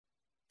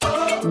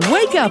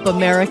Wake up,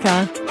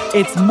 America.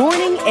 It's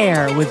Morning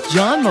Air with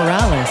John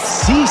Morales.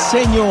 Si,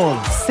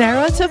 senor.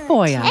 Sarah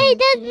Tafoya. Hey,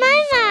 that's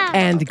my mom.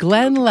 And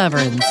Glenn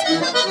Leverns.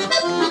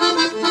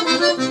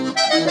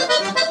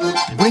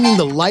 Bringing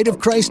the light of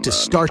Christ to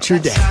start your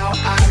day.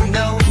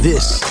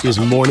 This is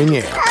Morning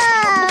Air.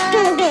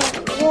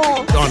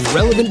 On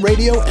Relevant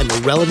Radio and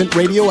the Relevant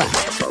Radio app.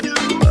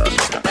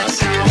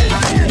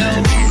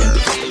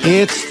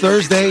 It's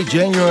Thursday,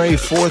 January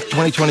 4th,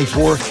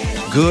 2024.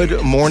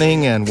 Good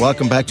morning and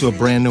welcome back to a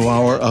brand new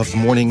hour of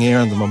Morning Air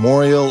on the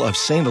memorial of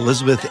St.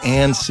 Elizabeth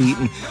Ann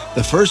Seton,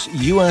 the first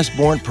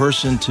U.S.-born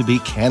person to be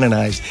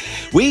canonized.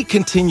 We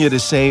continue to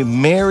say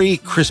Merry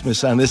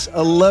Christmas on this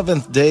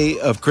 11th day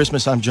of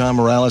Christmas. I'm John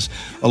Morales,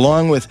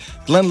 along with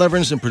Glenn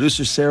Leverns and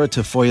producer Sarah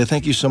Tafoya.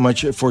 Thank you so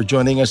much for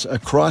joining us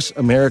across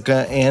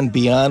America and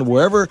beyond,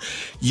 wherever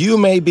you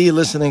may be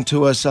listening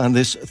to us on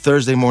this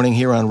Thursday morning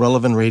here on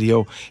Relevant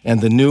Radio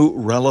and the new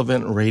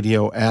Relevant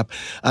Radio app.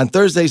 On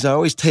Thursdays, I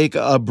always take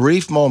a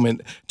brief moment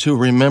to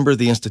remember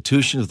the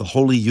institution of the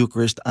Holy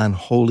Eucharist on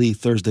Holy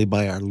Thursday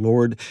by our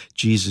Lord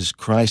Jesus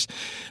Christ.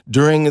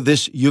 During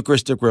this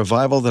Eucharistic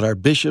revival that our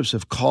bishops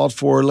have called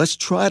for, let's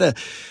try to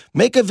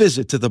make a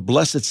visit to the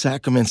Blessed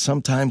Sacrament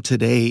sometime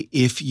today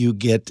if you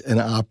get an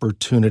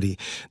opportunity.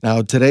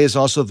 Now, today is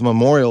also the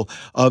memorial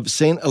of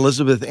St.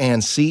 Elizabeth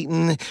Ann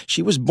Seton.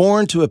 She was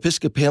born to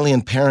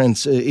Episcopalian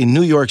parents in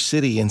New York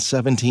City in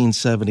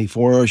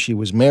 1774. She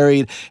was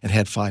married and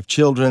had 5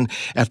 children.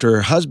 After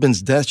her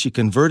husband's death, she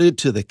converted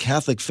to the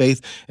Catholic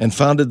faith and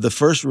founded the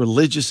first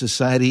religious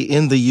society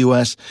in the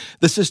U.S.,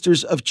 the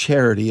Sisters of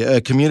Charity, a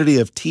community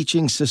of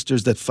teaching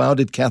sisters that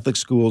founded Catholic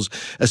schools,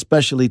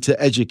 especially to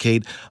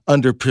educate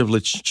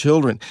underprivileged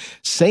children.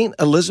 St.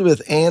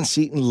 Elizabeth Ann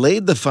Seton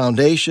laid the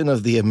foundation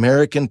of the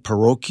American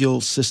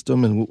parochial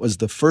system and was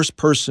the first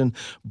person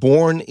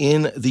born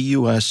in the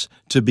U.S.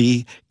 to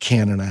be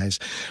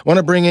canonized. I want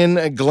to bring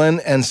in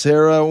Glenn and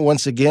Sarah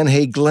once again.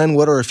 Hey, Glenn,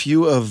 what are a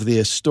few of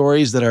the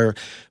stories that are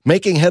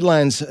making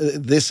headlines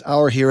this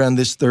hour here on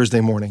this Thursday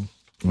morning?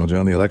 Well,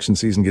 John, the election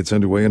season gets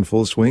underway in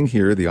full swing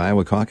here. The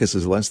Iowa caucus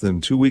is less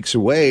than 2 weeks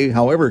away.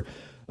 However,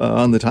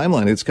 on the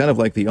timeline, it's kind of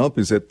like the ump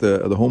is at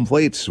the home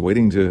plate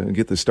waiting to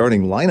get the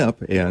starting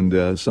lineup,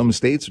 and some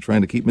states are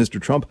trying to keep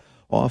Mr. Trump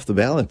off the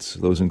ballots.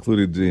 Those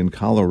included in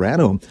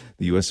Colorado.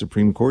 The U.S.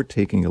 Supreme Court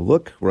taking a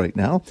look right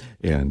now,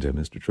 and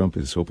Mr. Trump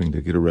is hoping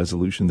to get a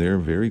resolution there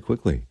very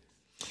quickly.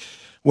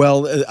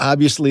 Well,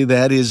 obviously,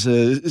 that is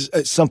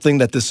something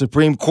that the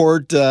Supreme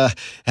Court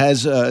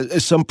has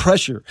some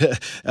pressure.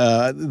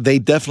 They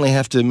definitely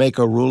have to make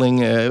a ruling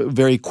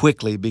very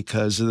quickly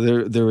because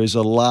there is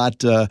a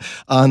lot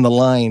on the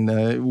line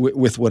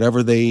with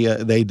whatever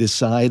they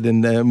decide.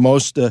 And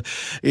most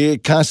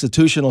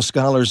constitutional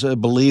scholars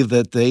believe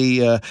that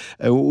they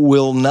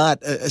will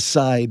not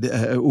side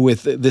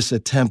with this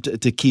attempt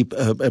to keep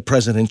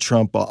President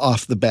Trump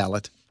off the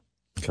ballot.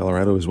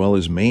 Colorado, as well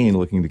as Maine,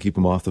 looking to keep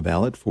him off the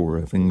ballot for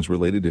things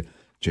related to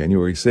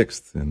January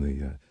 6th and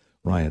the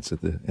riots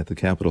at the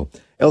Capitol.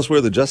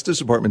 Elsewhere, the Justice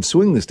Department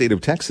suing the state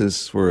of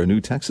Texas for a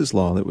new Texas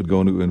law that would go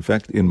into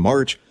effect in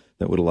March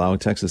that would allow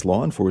Texas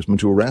law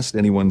enforcement to arrest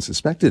anyone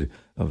suspected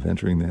of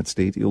entering that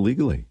state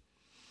illegally.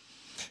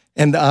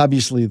 And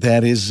obviously,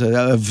 that is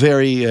a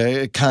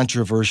very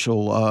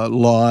controversial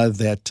law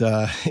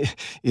that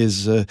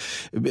is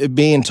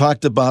being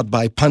talked about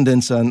by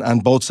pundits on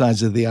both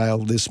sides of the aisle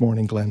this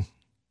morning, Glenn.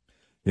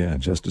 Yeah,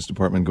 Justice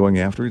Department going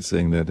after it,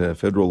 saying that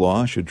federal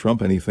law should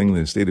trump anything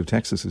the state of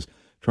Texas is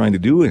trying to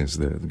do. As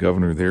the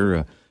governor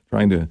there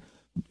trying to,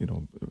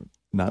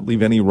 not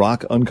leave any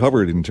rock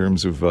uncovered in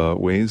terms of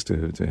ways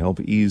to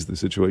help ease the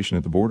situation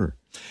at the border.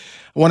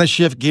 I want to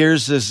shift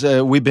gears as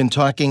we've been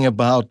talking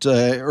about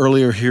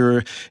earlier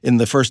here in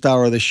the first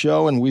hour of the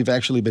show, and we've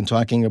actually been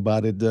talking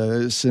about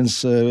it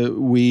since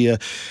we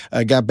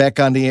got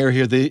back on the air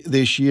here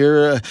this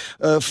year.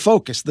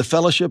 Focus, the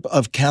Fellowship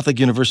of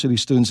Catholic University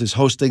Students, is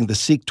hosting the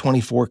Seek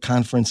 24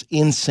 conference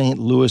in St.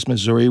 Louis,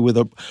 Missouri, with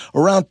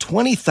around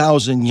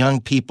 20,000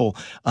 young people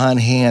on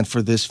hand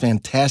for this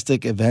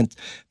fantastic event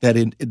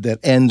that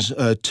ends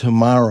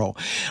tomorrow.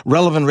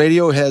 Relevant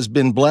Radio has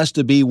been blessed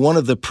to be one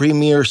of the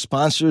premier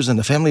sponsors,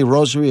 and the Family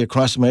Rosary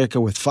across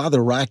America with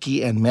Father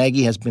Rocky and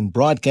Maggie has been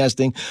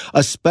broadcasting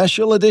a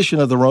special edition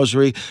of the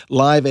Rosary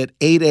live at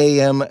 8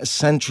 a.m.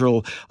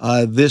 Central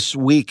this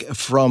week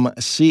from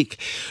Seek.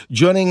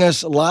 Joining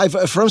us live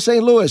from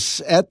St.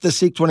 Louis at the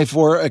Seek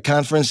 24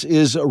 conference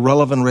is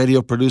Relevant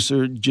Radio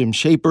producer Jim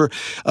Schaper,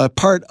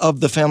 part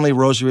of the Family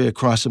Rosary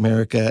across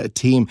America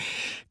team.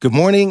 Good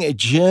morning,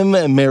 Jim.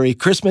 Merry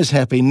Christmas.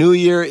 Happy New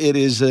Year. It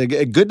is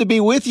good to be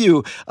with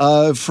you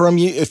from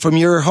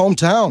your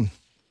hometown.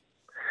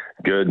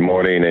 Good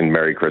morning and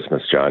Merry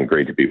Christmas, John.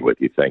 Great to be with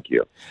you. Thank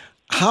you.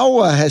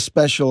 How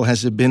special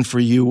has it been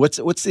for you?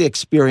 What's the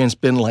experience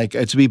been like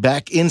to be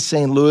back in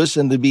St. Louis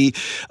and to be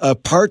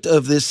part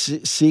of this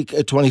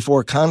Seek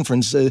 24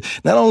 conference?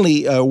 Not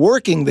only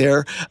working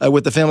there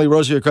with the Family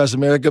Rosary across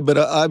America, but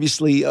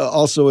obviously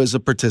also as a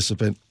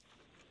participant.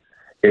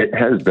 It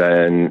has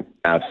been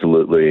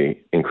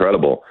absolutely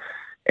incredible.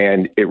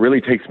 And it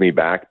really takes me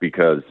back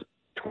because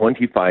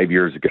 25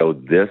 years ago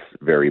this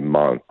very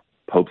month,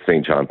 Pope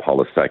St. John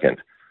Paul II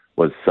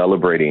was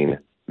celebrating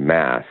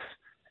Mass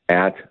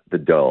at the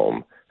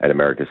Dome at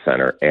America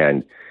Center.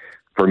 And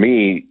for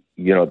me,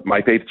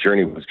 my faith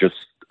journey was just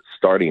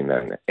starting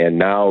then. And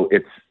now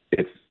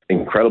it's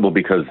incredible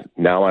because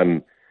now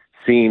I'm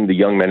seeing the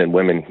young men and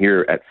women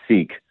here at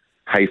Seek,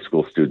 high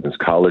school students,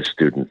 college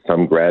students,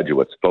 some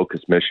graduates,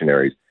 focused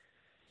missionaries.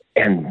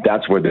 And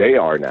that's where they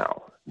are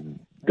now.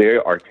 They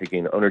are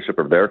taking ownership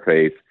of their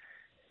faith.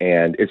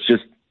 And it's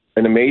just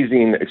an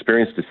amazing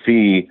experience to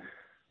see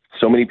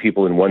so many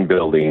people in one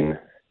building.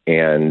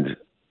 And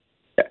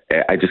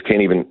I just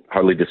can't even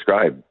hardly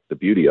describe the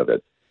beauty of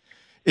it.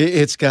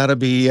 It's got to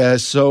be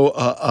so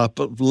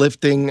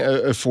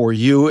uplifting for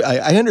you.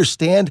 I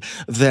understand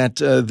that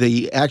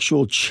the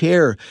actual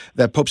chair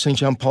that Pope St.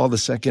 John Paul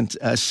II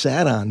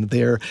sat on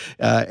there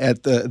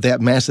at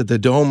that Mass at the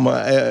Dome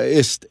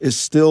is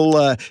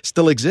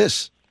still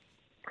exists.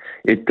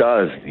 It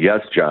does,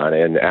 yes, John.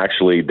 And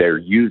actually, they're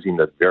using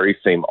the very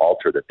same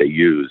altar that they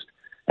used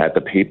at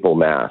the Papal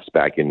Mass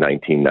back in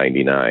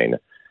 1999.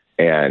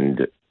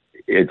 And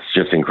it's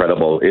just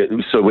incredible.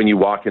 So when you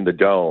walk in the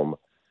Dome,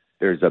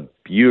 there's a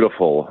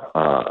beautiful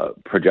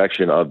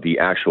projection of the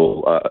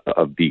actual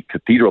of the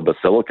Cathedral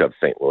Basilica of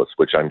St. Louis,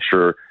 which I'm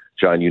sure,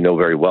 John, you know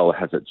very well. It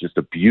has just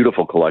a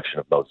beautiful collection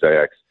of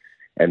mosaics,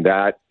 and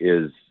that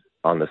is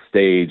on the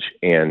stage.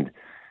 And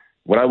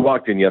when I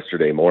walked in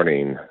yesterday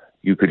morning,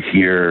 you could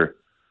hear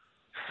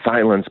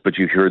silence, but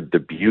you heard the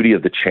beauty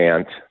of the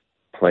chant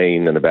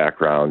playing in the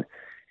background,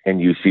 and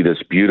you see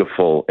this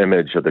beautiful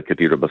image of the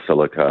Cathedral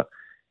Basilica,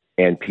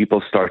 and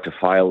people start to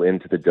file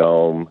into the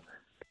Dome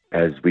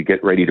as we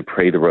get ready to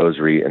pray the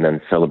rosary and then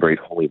celebrate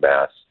Holy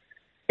Mass.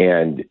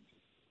 And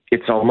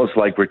it's almost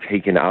like we're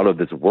taken out of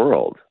this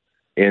world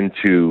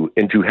into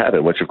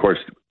heaven, which, of course,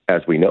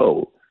 as we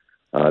know,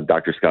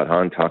 Dr. Scott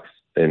Hahn talks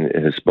in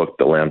his book,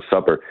 The Lamb's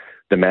Supper,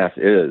 the Mass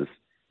is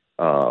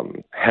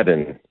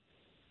heaven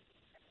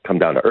come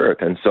down to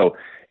earth. And so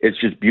it's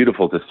just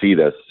beautiful to see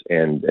this,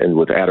 and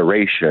with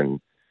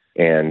adoration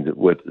and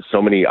with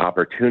so many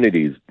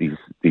opportunities these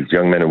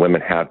young men and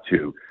women have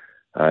to,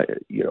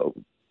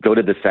 go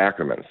to the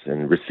sacraments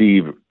and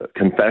receive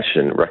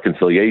confession,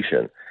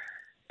 reconciliation.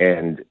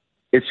 And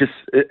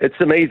it's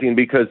amazing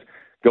because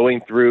going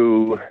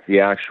through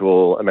the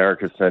actual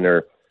America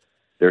Center,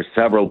 there's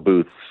several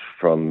booths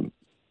from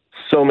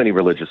so many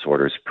religious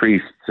orders,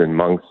 priests and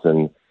monks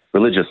and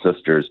religious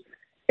sisters.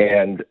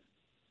 And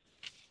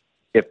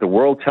if the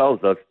world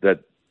tells us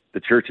that the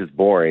church is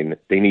boring,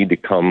 they need to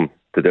come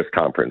to this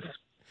conference,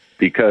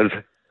 because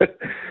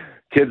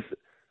kids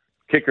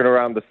kicking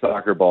around the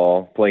soccer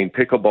ball, playing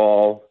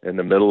pickleball in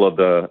the middle of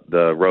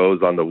the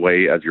rows on the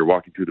way as you're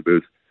walking through the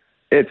booth.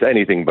 It's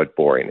anything but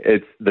boring.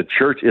 The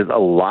church is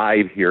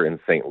alive here in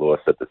St. Louis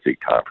at the Seek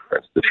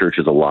Conference. The church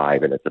is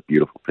alive, and it's a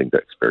beautiful thing to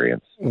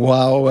experience.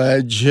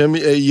 Wow, Jim,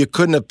 you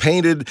couldn't have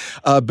painted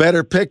a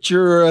better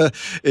picture.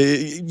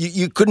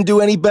 You couldn't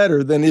do any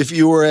better than if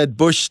you were at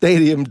Busch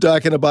Stadium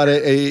talking about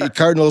a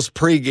Cardinals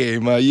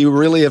pregame. You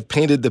really have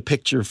painted the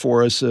picture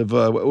for us of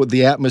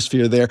the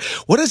atmosphere there.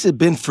 What has it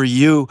been for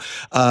you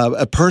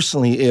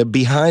personally,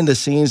 behind the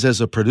scenes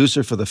as a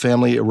producer for the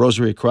Family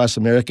Rosary Across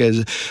America,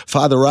 as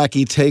Father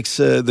Rocky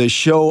takes the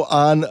show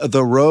on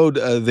the road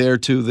there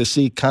to the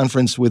Seek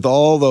Conference with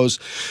all those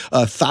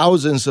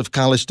thousands of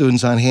college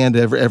students on hand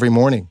every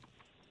morning?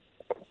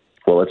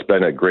 Well, it's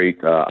been a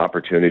great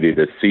opportunity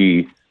to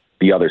see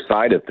the other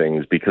side of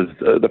things, because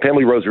the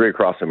Family Rosary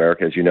Across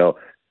America, as you know,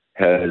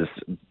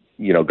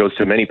 goes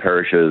to many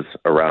parishes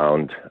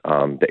around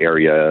the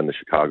area in the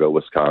Chicago,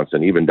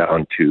 Wisconsin, even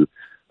down to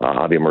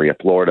Ave Maria,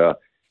 Florida.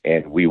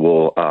 And we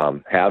will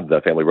have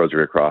the Family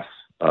Rosary Across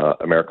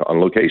America on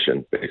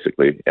location,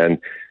 basically. And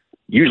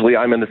usually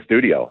I'm in the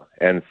studio.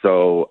 And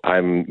so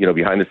I'm,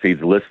 behind the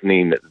scenes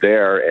listening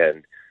there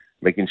and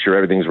making sure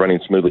everything's running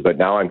smoothly. But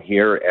now I'm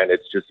here, and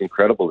it's just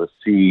incredible to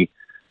see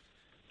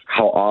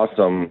how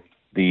awesome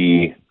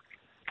the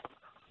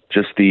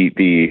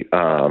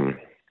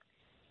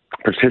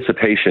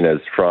participation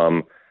is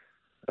from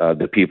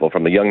the people,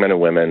 from the young men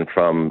and women,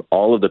 from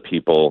all of the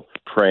people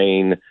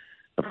praying.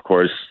 Of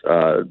course,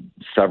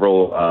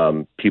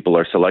 several people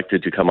are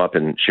selected to come up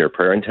and share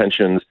prayer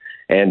intentions.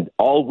 And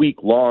all week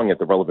long at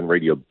the Relevant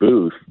Radio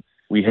booth,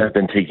 we have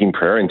been taking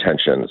prayer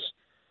intentions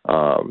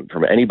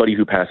from anybody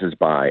who passes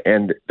by.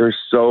 And they're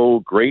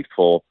so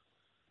grateful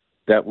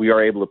that we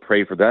are able to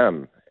pray for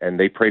them, and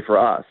they pray for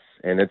us.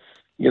 And it's,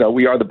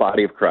 we are the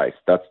body of Christ.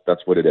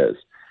 That's what it is.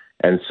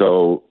 And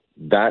so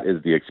that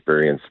is the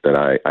experience that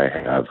I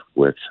have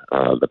with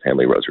the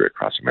Family Rosary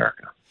Across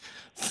America.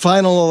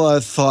 Final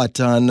thought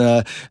on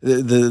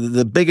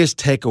the biggest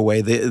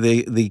takeaway,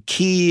 the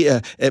key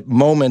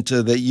moment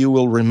that you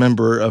will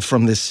remember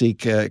from this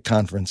Seek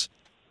conference.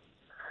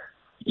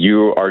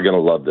 You are going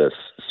to love this.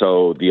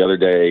 So the other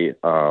day,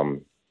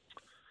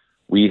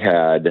 we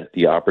had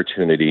the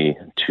opportunity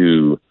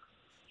to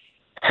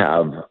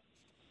have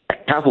a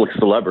Catholic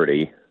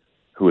celebrity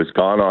who has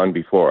gone on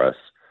before us.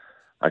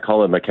 I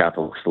call him a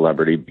Catholic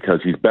celebrity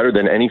because he's better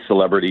than any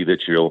celebrity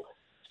that you'll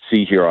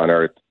see here on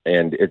earth,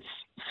 and it's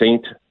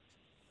Saint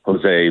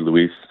Jose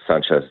Luis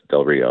Sanchez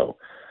del Rio,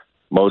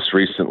 most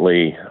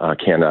recently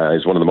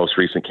canonized, one of the most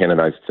recent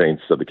canonized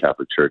saints of the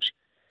Catholic Church.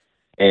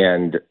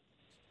 And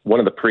one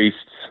of the priests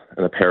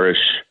in the parish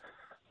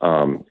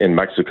in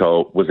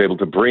Mexico was able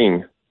to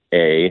bring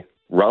a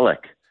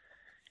relic.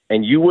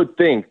 And you would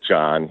think,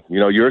 John,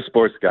 you're a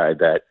sports guy,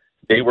 that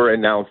they were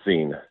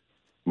announcing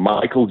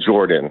Michael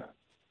Jordan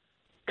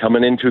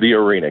coming into the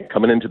arena,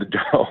 coming into the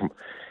dome.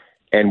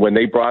 And when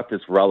they brought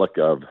this relic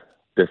of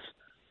this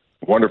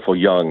wonderful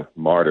young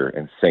martyr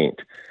and saint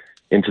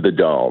into the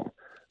dome,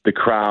 the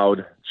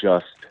crowd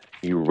just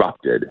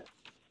erupted.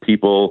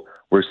 People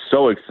were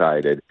so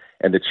excited,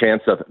 and the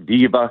chants of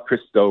Viva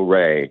Cristo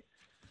Rey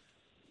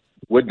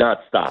would not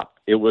stop.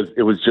 It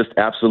was just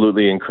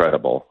absolutely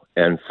incredible.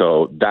 And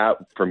so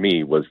that, for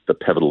me, was the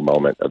pivotal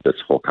moment of this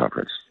whole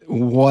conference.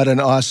 What an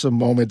awesome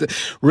moment.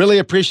 Really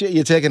appreciate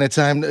you taking the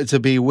time to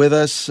be with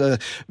us.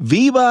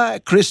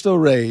 Viva Cristo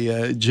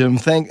Rey, Jim.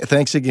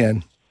 Thanks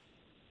again.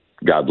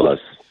 God bless.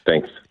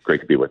 Thanks.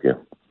 Great to be with you.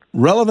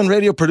 Relevant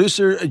Radio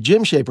producer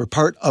Jim Schaper,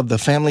 part of the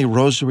Family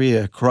Rosary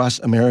Across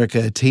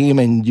America team,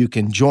 and you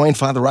can join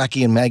Father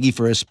Rocky and Maggie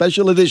for a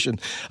special edition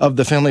of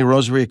the Family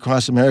Rosary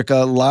Across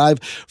America live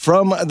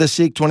from the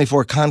Seek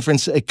 24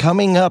 conference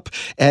coming up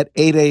at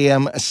 8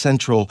 a.m.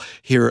 Central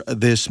here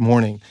this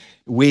morning.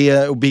 We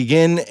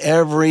begin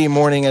every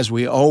morning, as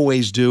we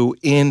always do,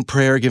 in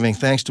prayer, giving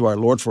thanks to our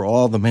Lord for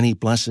all the many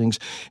blessings.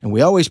 And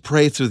we always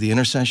pray through the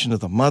intercession of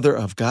the Mother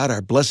of God,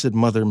 our Blessed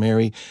Mother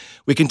Mary.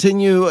 We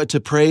continue to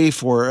pray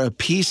for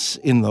peace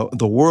in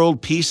the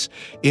world, peace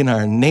in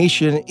our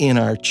nation, in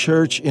our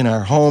church, in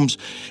our homes,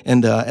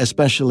 and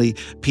especially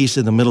peace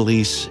in the Middle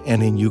East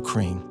and in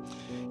Ukraine.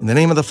 In the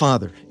name of the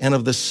Father, and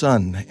of the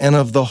Son, and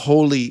of the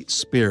Holy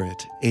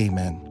Spirit,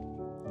 amen.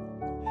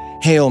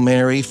 Hail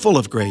Mary, full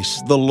of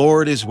grace, the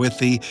Lord is with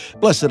thee.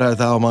 Blessed art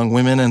thou among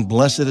women, and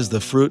blessed is the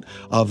fruit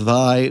of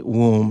thy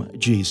womb,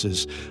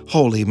 Jesus.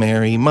 Holy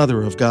Mary,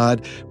 Mother of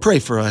God, pray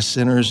for us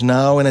sinners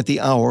now and at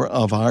the hour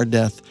of our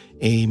death.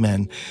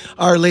 Amen.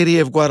 Our Lady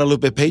of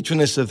Guadalupe,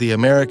 patroness of the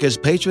Americas,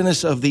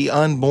 patroness of the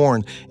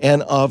unborn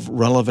and of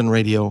Relevant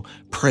Radio,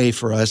 pray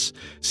for us.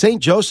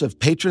 St. Joseph,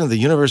 patron of the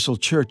Universal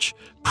Church,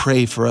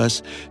 pray for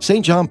us.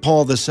 St. John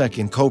Paul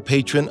II,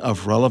 co-patron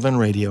of Relevant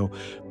Radio,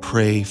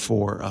 pray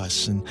for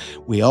us. And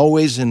we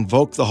always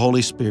invoke the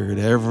Holy Spirit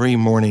every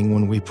morning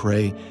when we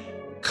pray.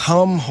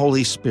 Come,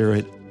 Holy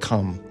Spirit,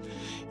 come.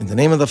 In the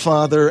name of the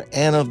Father,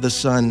 and of the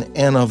Son,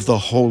 and of the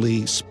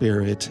Holy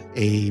Spirit,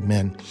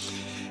 amen.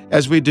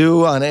 As we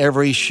do on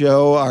every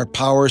show, our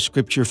power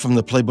scripture from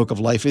the Playbook of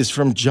Life is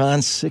from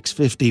John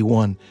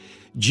 6:51.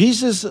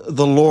 Jesus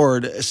the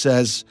Lord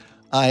says,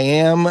 I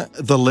am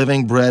the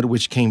living bread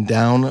which came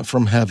down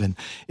from heaven.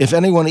 If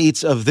anyone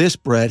eats of this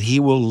bread, he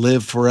will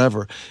live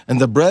forever.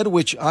 And the bread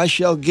which I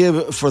shall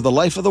give for the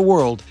life of the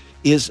world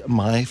is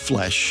my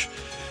flesh.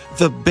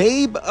 The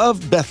babe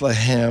of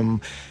Bethlehem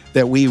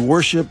that we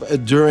worship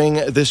during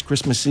this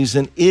Christmas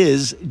season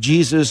is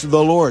Jesus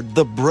the Lord,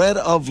 the bread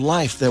of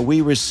life that we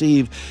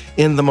receive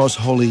in the most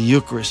holy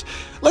Eucharist.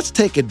 Let's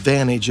take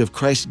advantage of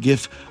Christ's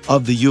gift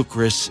of the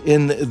Eucharist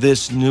in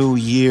this new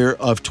year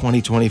of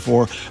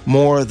 2024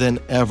 more than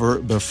ever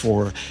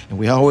before. And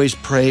we always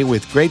pray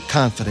with great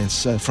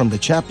confidence from the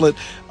Chaplet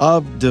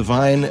of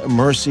Divine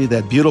Mercy,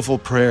 that beautiful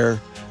prayer,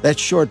 that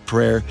short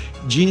prayer,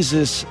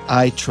 Jesus,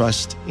 I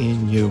trust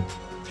in you.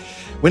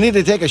 We need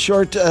to take a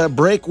short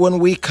break. When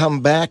we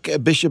come back,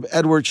 Bishop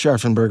Edward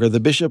Scharfenberger,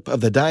 the Bishop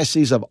of the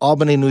Diocese of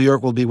Albany, New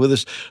York, will be with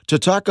us to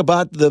talk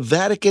about the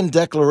Vatican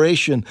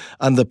Declaration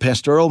on the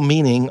pastoral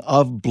meaning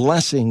of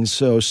blessings.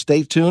 So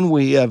stay tuned.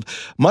 We have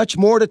much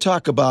more to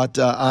talk about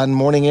on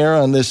Morning Air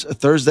on this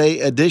Thursday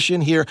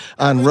edition here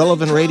on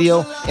Relevant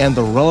Radio and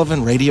the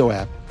Relevant Radio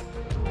app.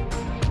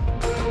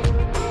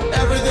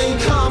 Everything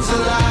comes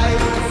alive.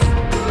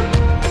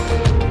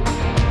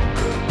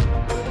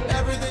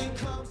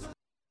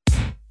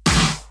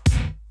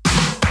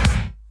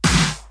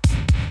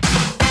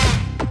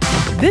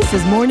 This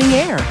is Morning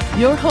Air,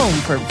 your home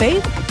for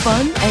faith,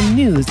 fun, and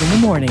news in the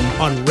morning.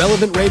 On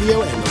Relevant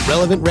Radio and the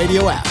Relevant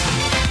Radio app.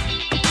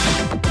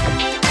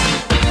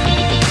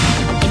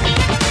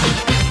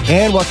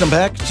 And welcome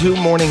back to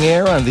Morning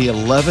Air on the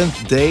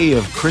 11th day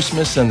of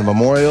Christmas and the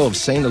memorial of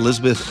St.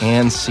 Elizabeth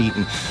Ann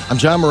Seton. I'm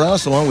John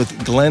Morales, along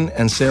with Glenn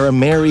and Sarah.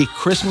 Merry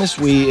Christmas.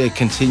 We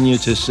continue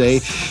to say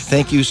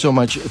thank you so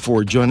much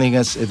for joining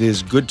us. It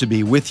is good to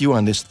be with you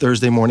on this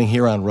Thursday morning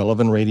here on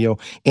Relevant Radio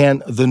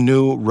and the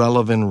new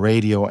Relevant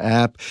Radio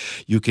app.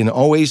 You can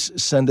always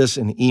send us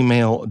an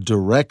email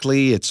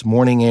directly. It's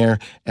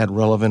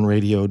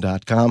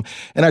morningair@relevantradio.com.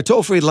 And our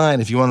toll-free line,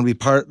 if you want to be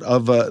part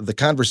of the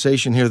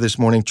conversation here this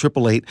morning,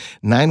 888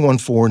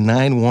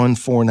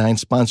 914-9149,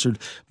 sponsored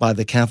by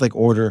the Catholic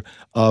Order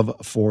of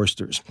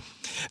Foresters.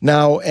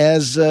 Now,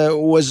 as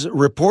was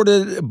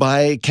reported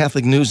by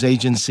Catholic News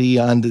Agency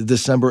on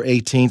December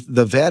 18th,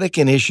 the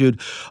Vatican issued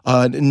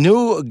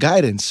new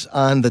guidance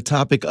on the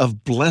topic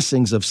of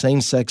blessings of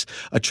same-sex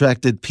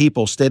attracted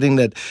people, stating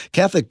that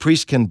Catholic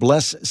priests can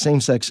bless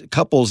same-sex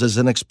couples as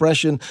an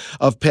expression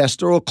of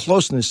pastoral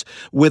closeness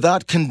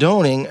without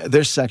condoning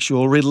their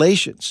sexual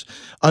relations.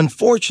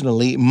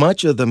 Unfortunately,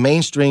 much of the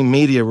mainstream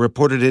media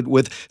reported it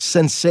with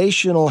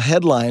sensational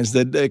headlines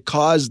that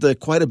caused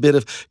quite a bit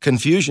of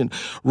confusion.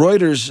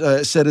 Reuters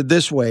said it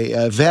this way: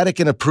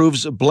 Vatican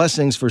approves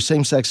blessings for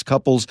same-sex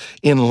couples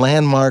in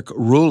landmark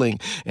ruling.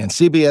 And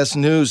CBS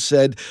News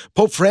said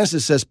Pope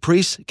Francis says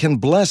priests can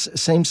bless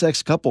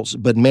same-sex couples,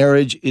 but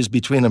marriage is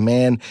between a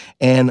man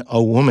and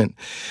a woman.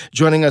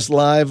 Joining us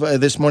live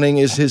this morning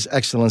is His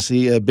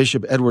Excellency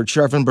Bishop Edward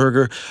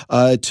Scharfenberger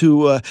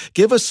to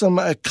give us some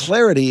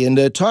clarity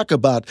and talk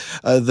about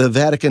the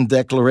Vatican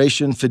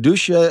Declaration,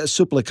 Fiducia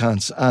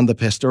Supplicans, on the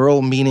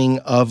pastoral meaning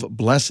of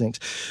blessings.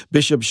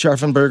 Bishop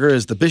Scharfenberger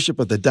is the Bishop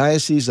of the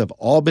Diocese of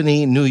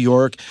Albany, New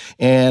York,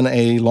 and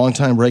a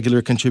longtime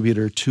regular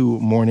contributor to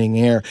Morning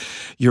Air.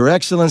 Your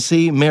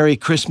Excellency, Merry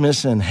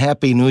Christmas and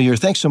Happy New Year.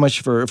 Thanks so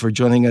much for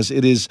joining us.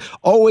 It is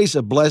always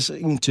a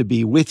blessing to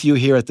be with you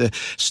here at the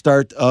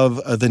start of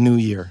the new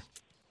year.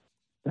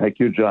 Thank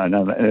you, John.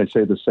 And I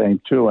say the same,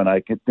 too. And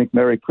I think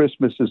Merry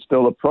Christmas is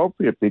still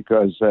appropriate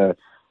because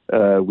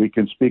we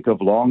can speak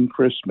of Long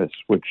Christmas,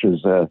 which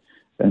is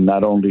and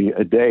not only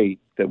a day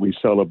that we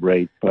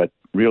celebrate, but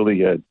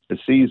really a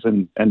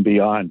season and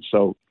beyond.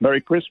 So Merry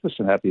Christmas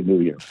and Happy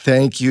New Year.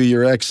 Thank you,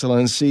 Your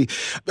Excellency.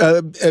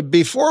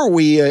 Before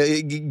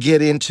we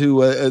get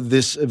into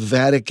this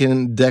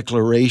Vatican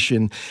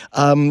Declaration,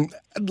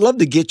 I'd love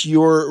to get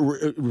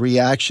your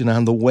reaction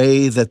on the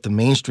way that the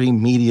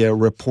mainstream media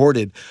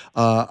reported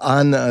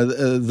on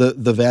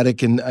the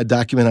Vatican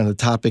document on the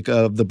topic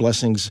of the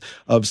blessings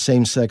of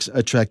same-sex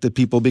attracted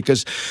people.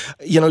 Because,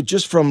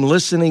 just from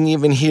listening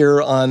even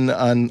here on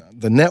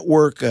the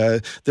network,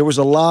 there was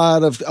a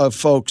lot of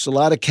folks, a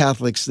lot of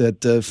Catholics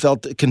that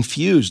felt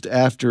confused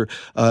after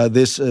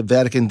this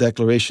Vatican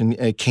Declaration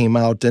came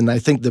out. And I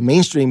think the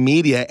mainstream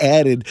media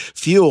added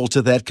fuel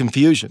to that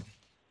confusion.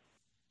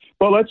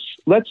 Well,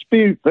 let's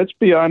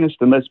be honest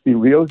and let's be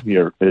real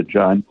here,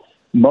 John.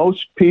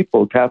 Most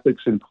people,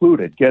 Catholics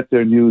included, get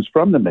their news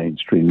from the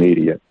mainstream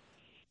media.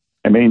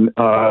 I mean,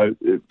 I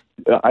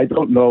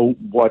don't know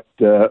what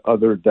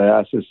other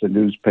diocesan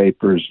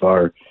newspapers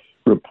are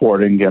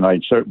reporting, and I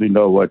certainly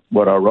know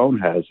what our own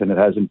has, and it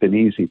hasn't been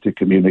easy to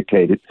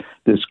communicate it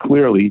this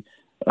clearly,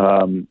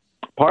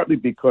 partly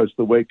because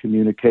the way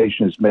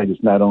communication is made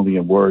is not only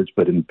in words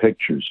but in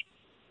pictures.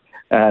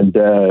 And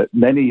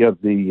many of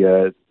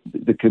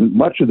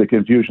much of the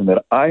confusion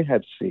that I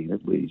have seen,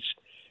 at least,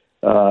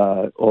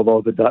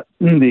 although the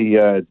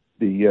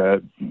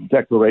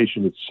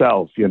declaration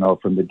itself,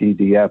 from the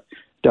DDF,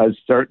 does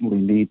certainly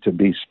need to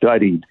be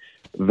studied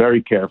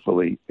very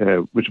carefully,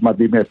 which might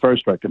be my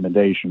first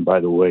recommendation, by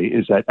the way,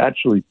 is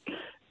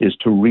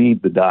to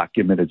read the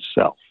document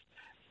itself.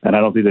 And I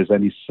don't think there's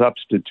any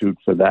substitute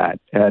for that.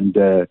 And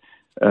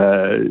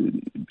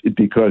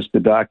because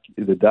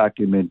the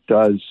document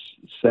does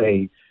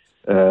say,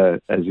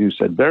 as you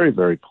said very,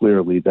 very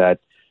clearly, that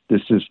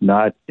this is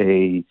not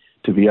to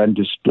be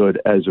understood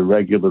as a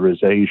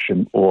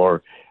regularization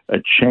or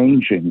a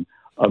changing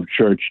of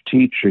church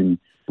teaching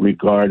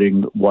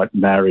regarding what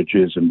marriage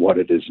is and what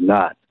it is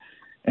not.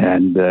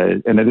 And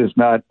it is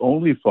not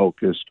only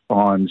focused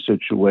on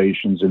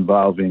situations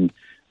involving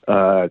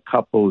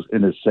couples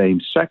in a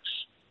same-sex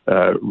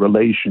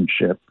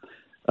relationship,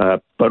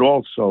 but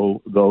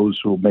also those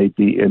who may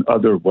be in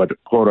other what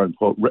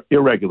quote-unquote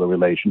irregular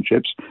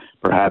relationships,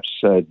 perhaps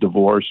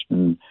divorced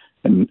and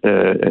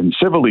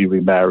civilly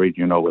remarried,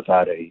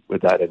 without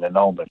an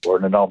annulment or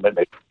an annulment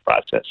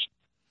process.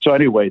 So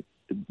anyway,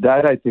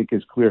 that I think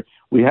is clear.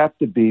 We have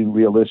to be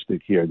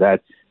realistic here.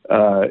 That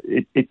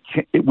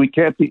we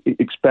can't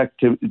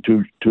expect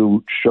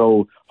to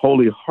show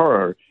holy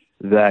horror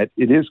that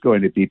it is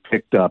going to be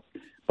picked up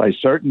by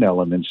certain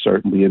elements,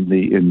 certainly in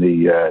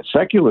the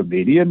secular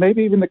media, and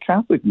maybe even the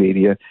Catholic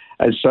media,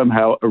 as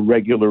somehow a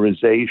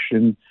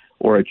regularization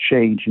or a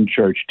change in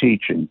church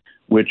teaching,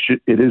 which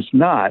it is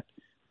not.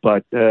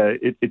 But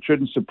it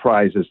shouldn't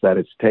surprise us that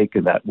it's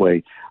taken that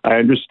way. I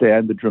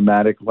understand the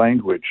dramatic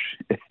language.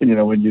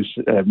 When you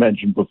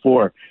mentioned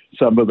before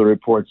some of the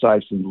reports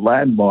I've seen,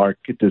 landmark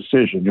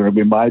decision. You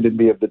reminded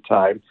me of the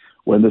time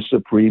when the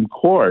Supreme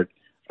Court,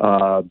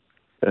 so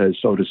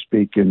to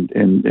speak,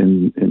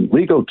 in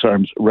legal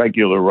terms,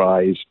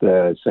 regularized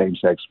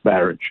same-sex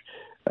marriage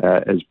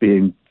as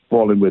being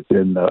falling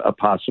within a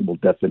possible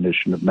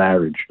definition of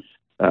marriage,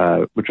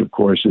 which of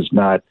course is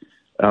not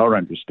our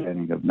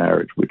understanding of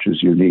marriage, which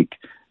is unique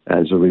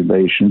as a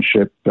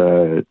relationship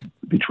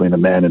between a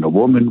man and a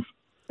woman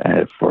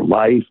for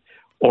life,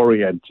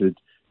 oriented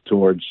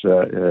towards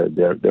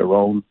their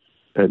own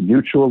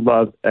mutual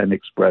love and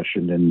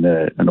expression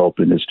and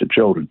openness to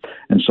children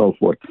and so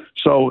forth.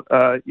 So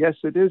yes,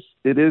 it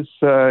is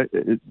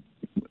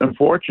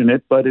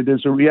unfortunate, but it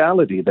is a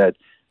reality that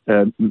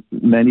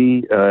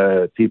many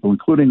people,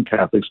 including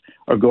Catholics,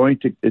 are going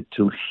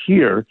to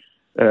hear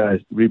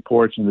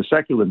reports in the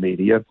secular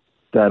media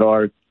that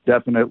are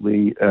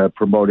definitely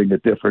promoting a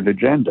different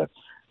agenda.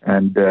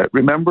 And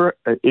remember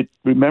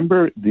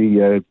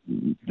the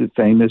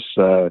famous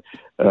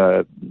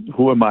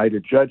 "Who am I to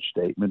judge?"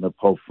 statement of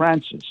Pope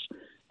Francis.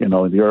 In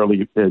the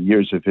early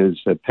years of his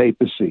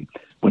papacy,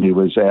 when he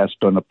was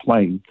asked on a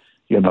plane,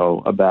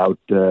 about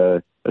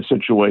a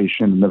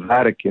situation in the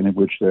Vatican in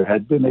which there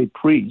had been a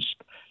priest,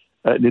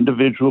 an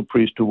individual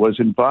priest who was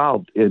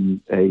involved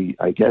in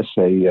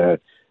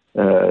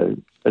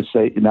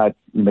not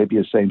maybe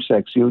a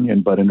same-sex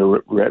union, but in a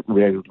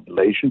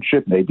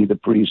relationship. Maybe the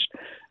priest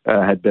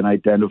had been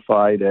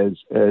identified as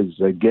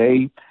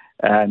gay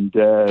and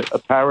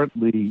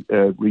apparently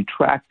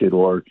retracted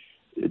or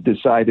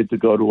decided to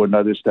go to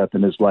another step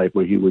in his life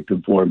where he would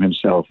conform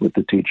himself with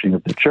the teaching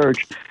of the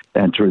church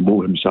and to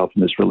remove himself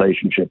from this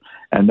relationship.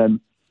 And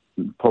then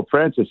Pope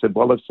Francis said,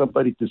 well, if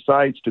somebody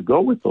decides to go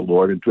with the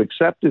Lord and to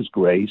accept his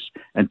grace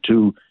and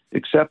to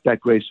accept that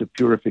grace of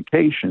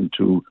purification,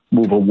 to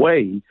move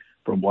away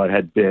from what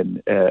had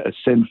been a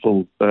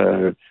sinful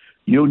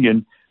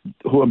union,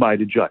 who am I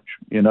to judge?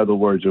 In other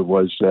words,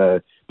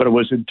 but it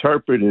was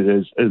interpreted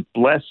as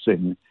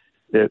blessing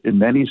in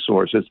many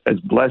sources, as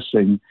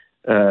blessing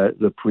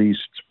the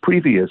priest's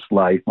previous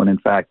life, when in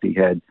fact he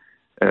had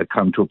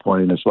come to a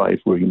point in his life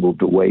where he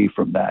moved away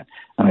from that.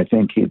 And I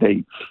think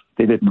they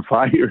didn't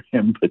fire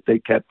him, but they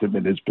kept him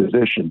in his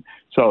position.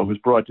 So it was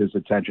brought to his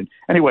attention.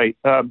 Anyway,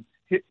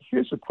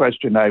 here's a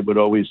question I would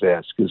always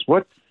ask is,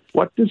 what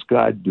does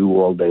God do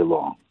all day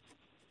long?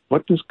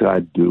 What does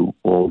God do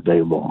all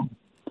day long?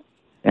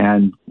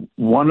 And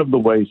one of the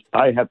ways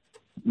I have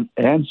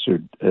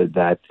answered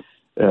that,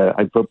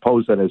 I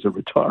propose that as a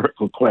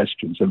rhetorical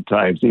question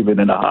sometimes, even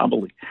in a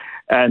homily.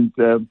 And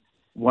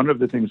one of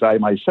the things I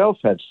myself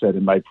have said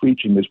in my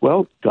preaching is,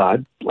 well,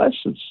 God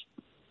blesses.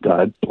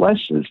 God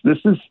blesses. This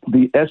is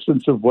the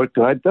essence of what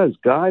God does.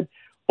 God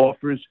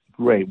offers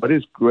grace. What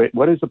is great?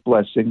 What is a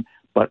blessing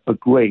but a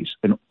grace,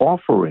 an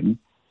offering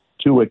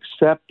to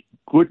accept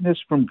goodness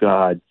from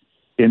God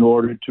in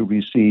order to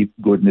receive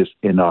goodness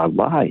in our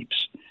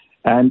lives?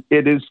 And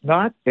it is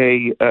not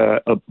a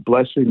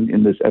blessing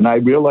in this. And I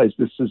realize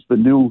this is the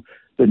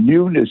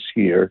newness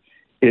here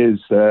is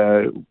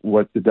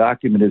what the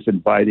document is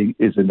inviting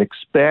is an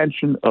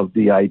expansion of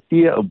the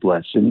idea of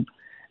blessing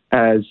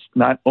as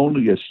not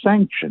only a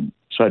sanction,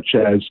 such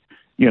as,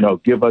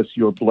 give us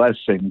your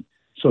blessing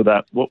so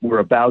that what we're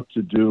about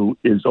to do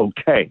is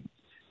okay.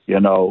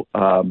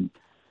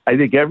 I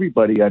think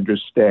everybody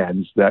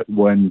understands that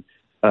when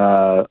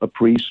a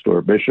priest or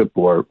a bishop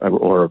or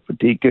a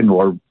deacon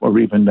or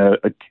even a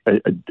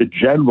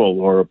general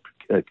or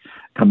a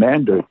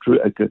commander,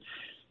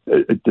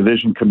 a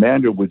division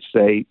commander would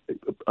say,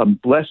 I'm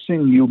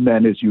blessing you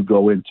men as you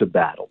go into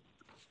battle.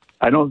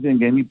 I don't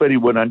think anybody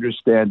would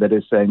understand that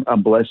as saying,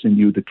 I'm blessing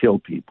you to kill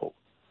people.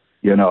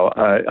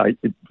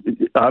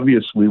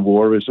 Obviously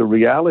war is a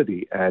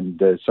reality,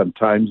 and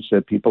sometimes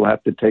people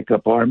have to take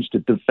up arms to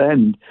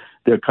defend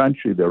their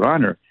country, their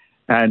honor.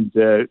 And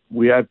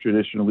we have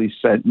traditionally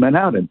sent men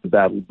out into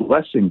battle,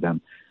 blessing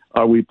them.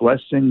 Are we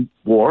blessing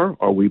war?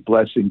 Are we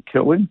blessing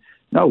killing?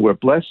 No, we're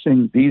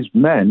blessing these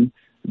men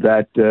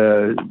that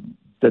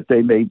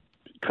they may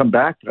come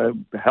back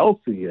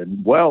healthy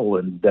and well,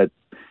 and that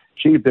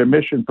achieve their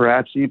mission,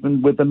 perhaps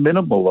even with a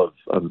minimal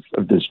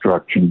of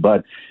destruction.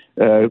 But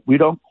we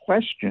don't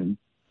question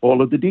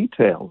all of the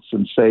details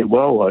and say,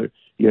 well,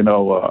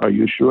 are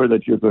you sure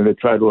that you're going to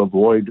try to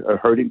avoid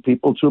hurting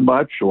people too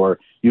much or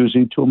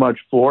using too much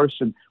force?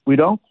 And we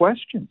don't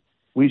question.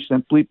 We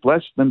simply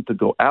bless them to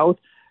go out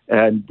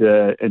and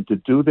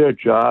to do their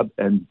job,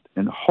 and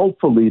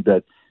hopefully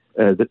that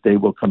they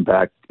will come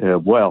back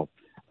well.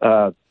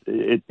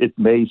 It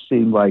may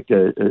seem like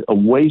a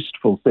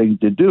wasteful thing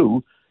to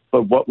do,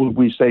 but what would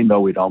we say?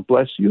 No, we don't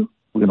bless you.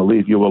 We're going to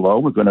leave you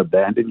alone. We're going to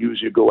abandon you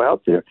as you go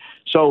out there.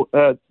 So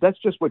that's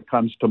just what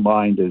comes to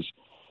mind as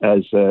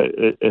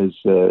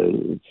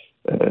a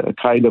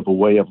kind of a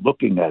way of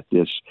looking at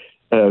this.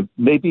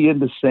 Maybe in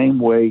the same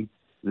way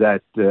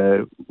that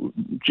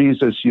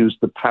Jesus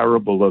used the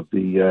parable of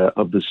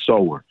the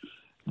sower,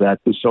 that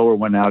the sower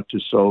went out to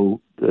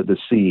sow the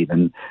seed,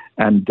 and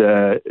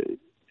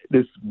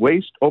this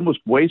almost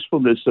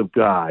wastefulness of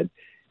God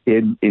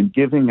in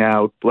giving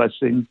out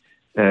blessing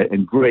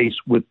and grace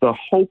with the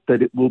hope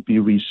that it will be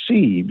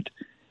received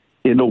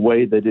in a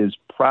way that is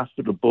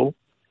profitable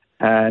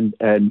and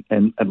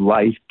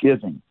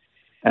life-giving.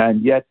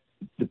 And yet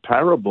the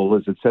parable,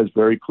 as it says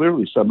very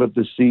clearly, some of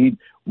the seed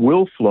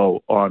will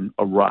flow on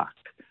a rock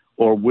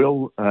or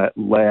will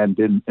land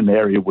in an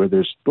area where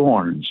there's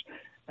thorns,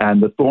 and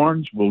the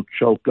thorns will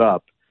choke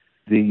up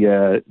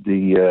the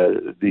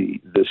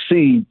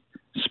seed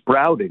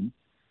sprouting,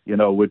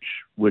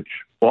 which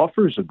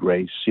offers a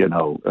grace,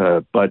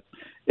 but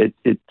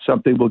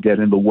something will get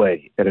in the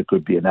way, and it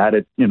could be an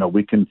added.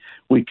 We can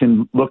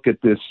look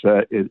at this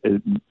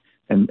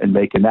and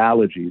make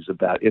analogies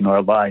about in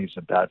our lives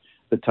about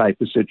the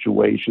type of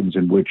situations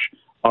in which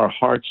our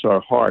hearts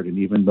are hard, and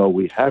even though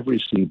we have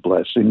received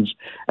blessings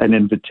and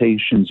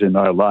invitations in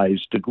our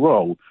lives to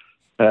grow,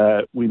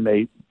 we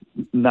may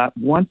not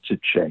want to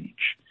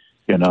change,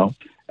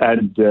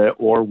 and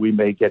or we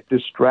may get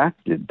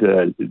distracted.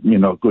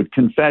 Good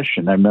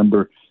confession. I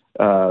remember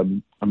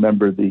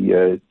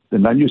the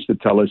nun used to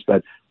tell us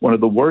that one of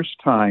the worst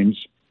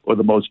times or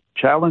the most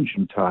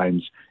challenging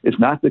times is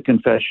not the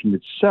confession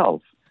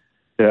itself,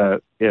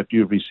 if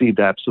you've received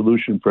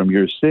absolution from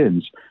your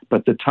sins,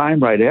 but the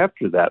time right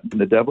after that, when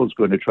the devil's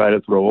going to try to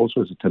throw all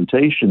sorts of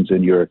temptations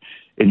in your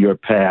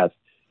path,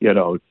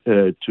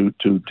 to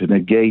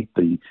negate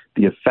the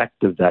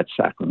effect of that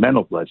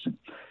sacramental blessing.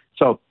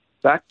 So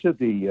back to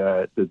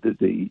the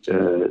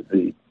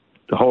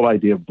whole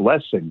idea of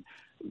blessing.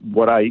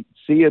 What I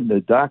see in the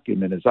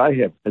document, as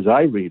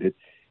I read it,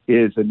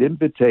 is an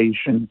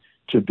invitation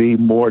to be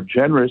more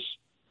generous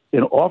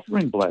in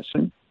offering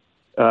blessing,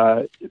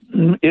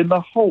 in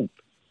the hope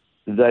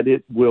that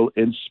it will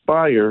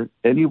inspire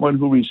anyone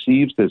who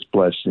receives this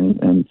blessing,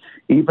 and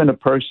even a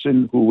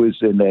person who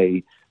is in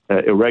a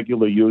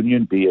irregular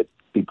union, be it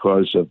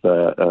because of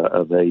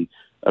a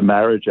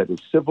marriage that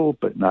is civil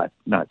but not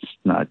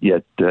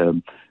yet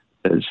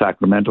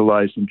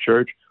sacramentalized in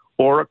church,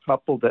 or a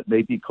couple that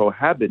may be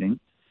cohabiting,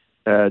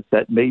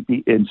 that may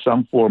be in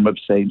some form of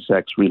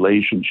same-sex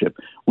relationship.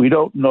 We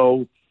don't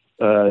know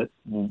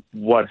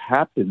what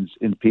happens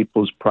in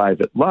people's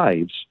private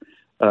lives.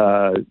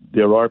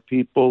 There are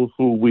people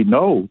who we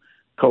know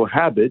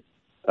cohabit,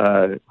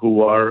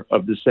 who are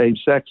of the same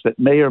sex, that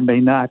may or may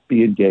not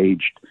be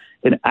engaged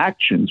in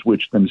actions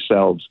which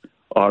themselves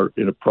are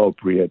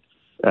inappropriate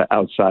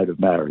outside of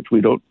marriage. We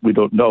don't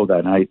know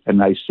that,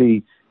 and I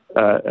see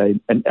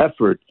an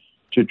effort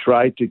to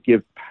try to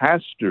give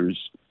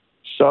pastors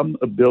some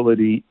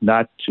ability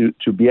not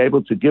to be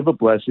able to give a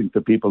blessing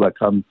to people that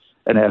come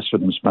and ask for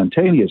them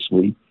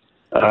spontaneously,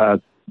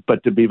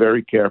 but to be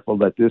very careful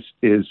that this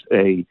is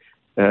an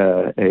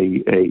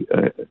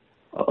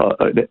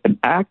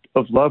act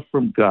of love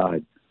from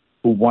God,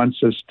 who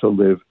wants us to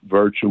live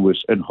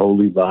virtuous and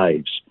holy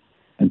lives.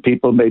 And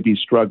people may be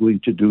struggling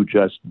to do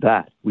just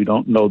that. We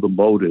don't know the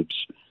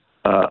motives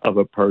of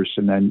a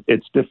person, and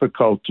it's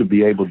difficult to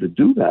be able to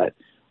do that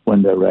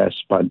when they're asked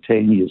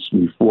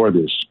spontaneously for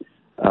this.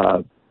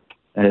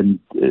 And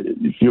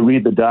if you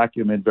read the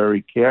document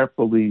very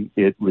carefully,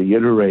 it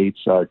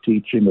reiterates our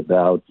teaching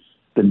about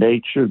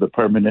the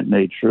permanent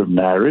nature of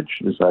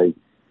marriage, as I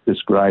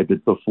described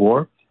it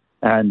before,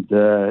 and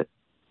then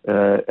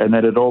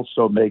it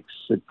also makes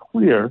it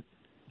clear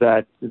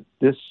that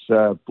these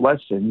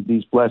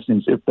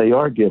blessings, if they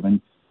are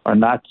given, are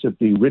not to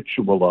be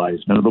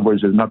ritualized. In other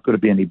words, there's not going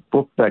to be any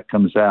book that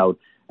comes out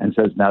and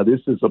says, now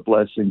this is a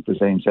blessing for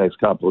same-sex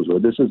couples, or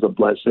this is a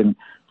blessing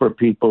for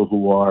people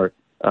who are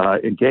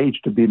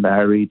engaged to be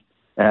married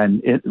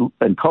and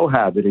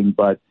cohabiting,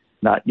 but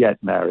not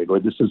yet married, or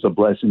this is a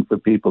blessing for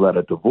people that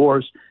are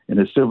divorced in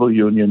a civil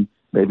union,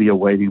 maybe are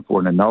waiting for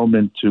an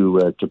annulment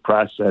to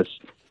process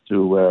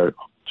to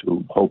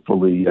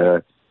hopefully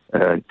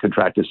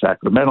contract a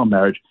sacramental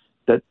marriage.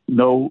 That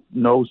no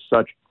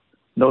such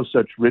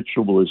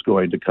ritual is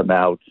going to come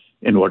out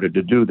in order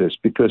to do this,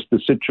 because the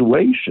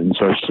situations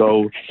are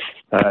so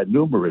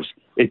numerous.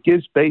 It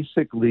gives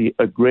basically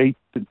a great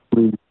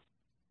degree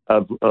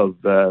of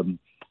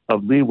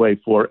leeway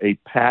for a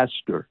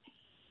pastor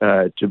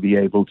to be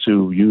able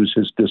to use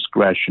his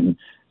discretion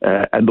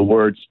and the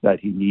words that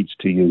he needs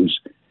to use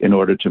in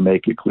order to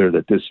make it clear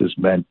that this is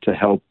meant to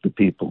help the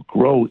people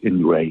grow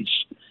in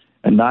grace,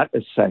 and not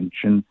a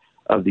sanction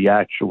of the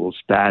actual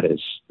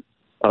status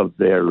of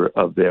their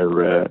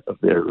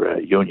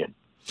union.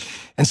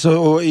 And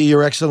so,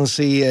 Your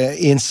Excellency,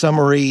 in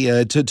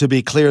summary, to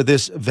be clear,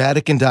 this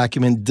Vatican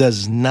document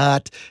does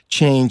not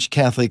change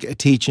Catholic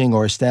teaching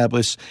or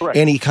establish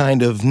any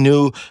kind of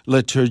new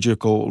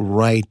liturgical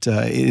rite.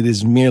 It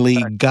is merely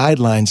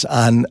guidelines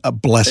on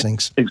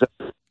blessings.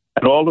 Exactly.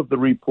 And all of the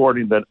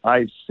reporting that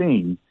I've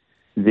seen,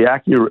 the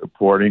accurate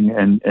reporting,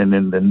 and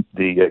in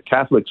the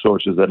Catholic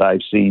sources that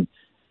I've seen,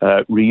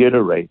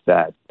 reiterate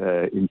that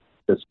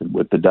consistent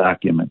with the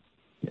document.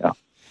 Yeah.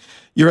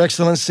 Your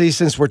Excellency,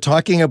 since we're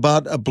talking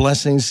about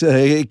blessings,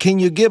 can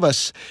you give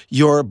us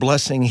your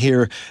blessing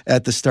here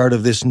at the start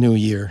of this new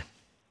year?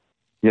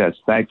 Yes,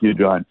 thank you,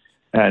 John.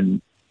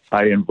 And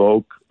I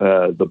invoke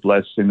the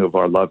blessing of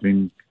our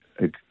loving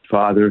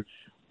Father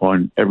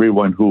on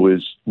everyone who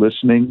is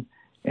listening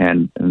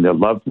and their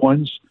loved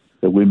ones,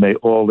 that we may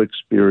all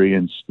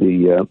experience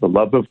the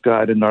love of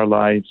God in our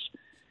lives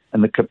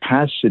and the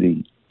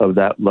capacity of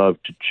that love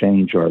to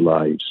change our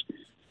lives,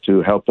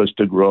 to help us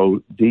to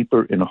grow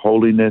deeper in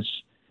holiness,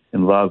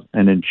 in love,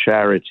 and in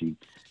charity.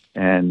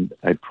 And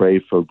I pray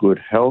for good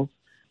health,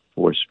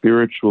 for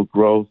spiritual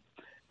growth,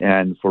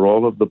 and for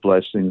all of the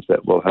blessings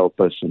that will help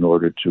us in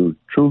order to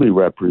truly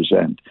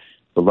represent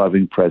the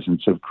loving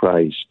presence of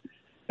Christ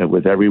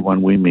with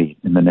everyone we meet.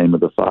 In the name of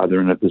the Father,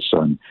 and of the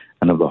Son,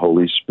 and of the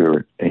Holy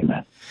Spirit.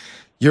 Amen.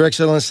 Your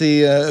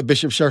Excellency,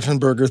 Bishop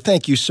Scharfenberger,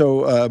 thank you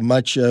so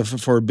much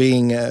for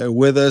being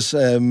with us.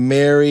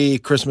 Merry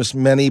Christmas,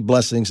 many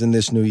blessings in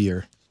this new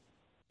year.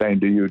 Same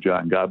to you,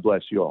 John. God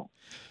bless you all.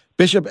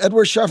 Bishop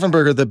Edward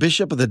Scharfenberger, the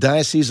Bishop of the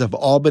Diocese of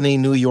Albany,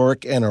 New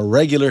York, and a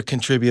regular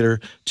contributor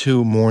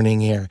to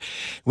Morning Air.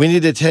 We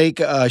need to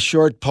take a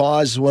short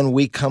pause. When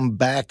we come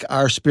back,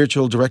 our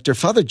spiritual director,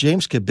 Father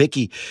James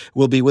Kubicki,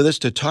 will be with us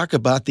to talk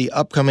about the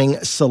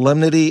upcoming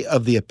solemnity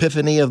of the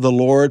Epiphany of the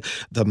Lord,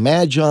 the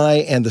Magi,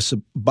 and the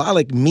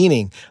symbolic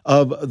meaning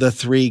of the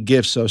three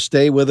gifts. So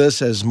stay with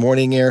us as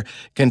Morning Air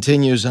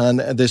continues on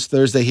this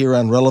Thursday here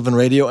on Relevant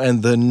Radio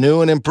and the new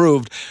and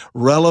improved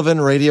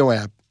Relevant Radio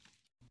app.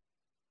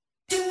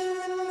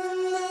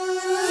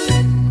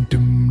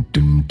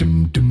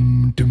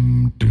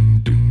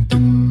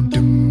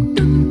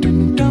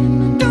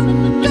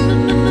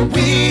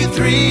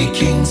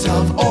 Kings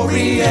of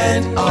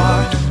Orient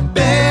are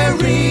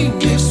bearing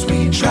gifts.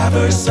 We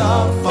traverse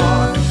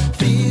afar,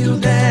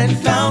 field and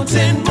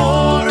fountain,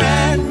 moor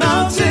and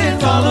mountain,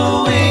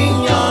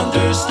 following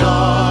yonder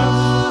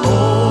star,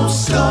 oh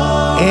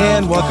star.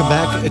 And welcome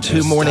back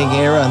to Morning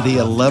Air on the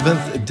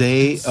 11th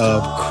day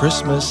of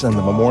Christmas and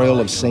the memorial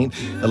of St.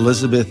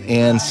 Elizabeth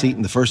Ann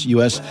Seton, the first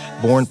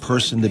U.S.-born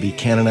person to be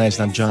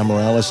canonized. I'm John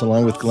Morales,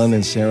 along with Glenn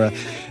and Sarah,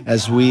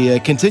 as we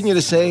continue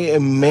to say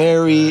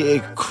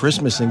Merry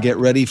Christmas and get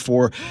ready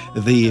for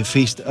the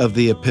Feast of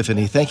the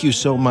Epiphany. Thank you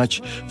so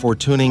much for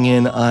tuning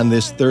in on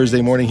this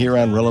Thursday morning here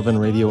on Relevant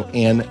Radio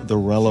and the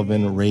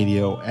Relevant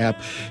Radio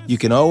app. You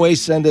can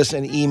always send us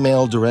an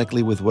email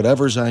directly with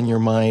whatever's on your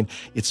mind.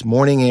 It's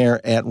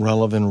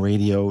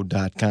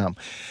morningair@relevantradio.com.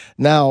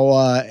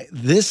 Now,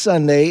 this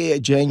Sunday,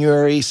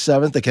 January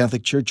 7th, the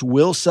Catholic Church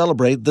will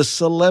celebrate the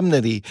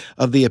solemnity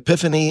of the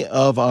Epiphany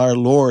of our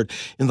Lord.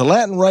 In the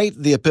Latin Rite,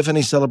 the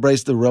Epiphany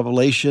celebrates the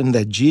revelation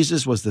that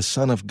Jesus was the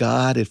Son of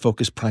God. It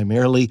focused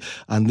primarily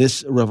on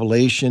this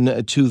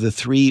revelation to the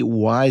three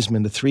wise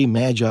men, the three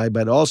magi,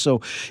 but also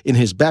in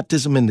his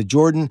baptism in the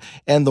Jordan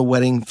and the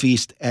wedding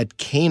feast at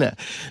Cana.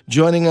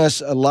 Joining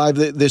us live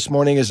this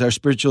morning is our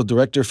spiritual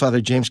director,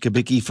 Father James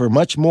Kubicki, for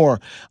much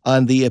more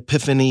on the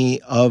Epiphany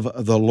of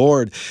the Lord.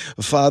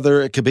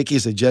 Father Kubicki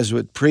is a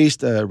Jesuit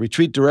priest, a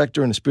retreat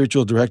director, and a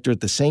spiritual director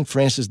at the St.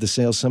 Francis de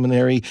Sales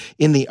Seminary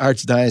in the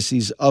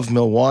Archdiocese of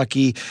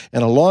Milwaukee,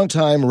 and a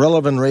longtime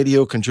Relevant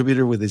Radio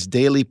contributor with his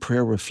daily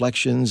prayer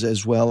reflections,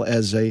 as well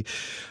as a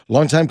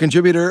longtime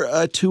contributor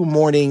to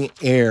Morning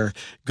Air.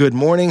 Good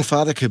morning,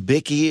 Father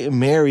Kubicki.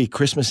 Merry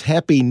Christmas.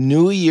 Happy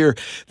New Year.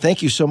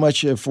 Thank you so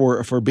much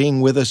for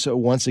being with us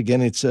once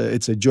again. It's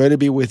a joy to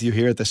be with you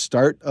here at the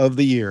start of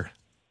the year.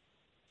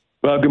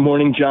 Well, good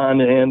morning, John,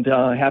 and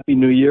Happy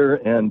New Year,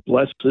 and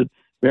blessed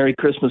Merry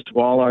Christmas to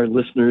all our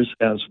listeners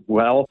as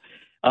well.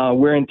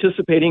 We're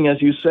anticipating,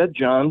 as you said,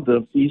 John,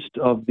 the Feast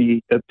of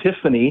the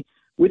Epiphany,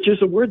 which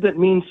is a word that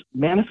means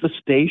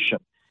manifestation.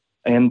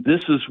 And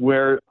this is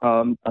where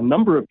a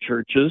number of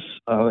churches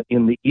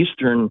in the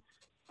Eastern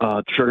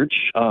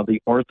Church, the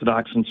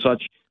Orthodox and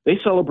such, they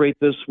celebrate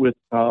this with,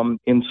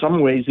 in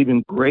some ways,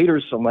 even greater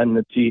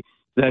solemnity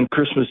than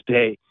Christmas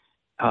Day.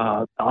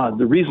 The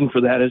reason for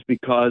that is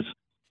because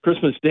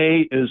Christmas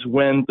Day is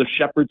when the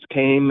shepherds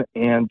came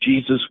and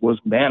Jesus was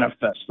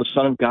manifest. The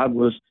Son of God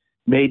was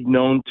made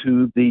known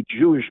to the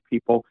Jewish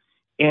people.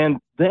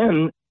 And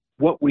then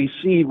what we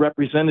see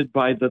represented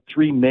by the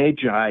three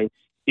magi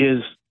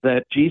is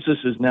that Jesus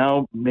is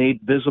now made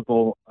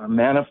visible,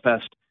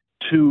 manifest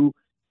to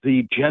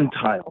the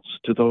Gentiles,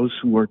 to those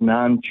who are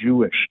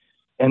non-Jewish.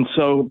 And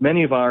so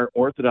many of our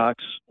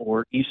Orthodox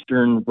or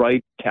Eastern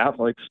Rite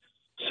Catholics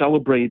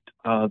celebrate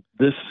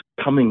this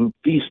coming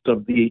feast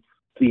of the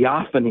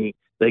Theophany,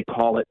 they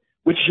call it,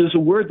 which is a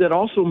word that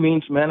also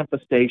means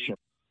manifestation.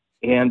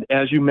 And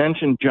as you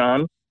mentioned,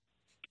 John,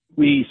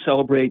 we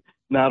celebrate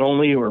not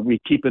only, or we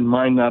keep in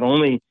mind not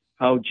only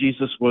how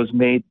Jesus was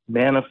made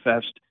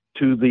manifest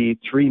to the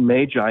three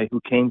magi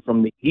who came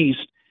from the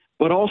east,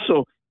 but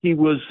also he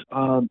was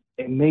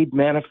made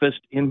manifest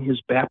in his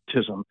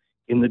baptism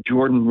in the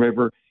Jordan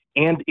River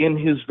and in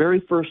his very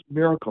first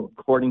miracle,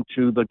 according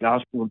to the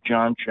Gospel of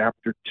John,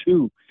 chapter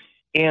 2.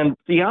 And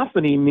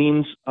theophany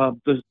means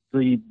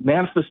the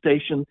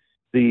manifestation,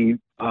 the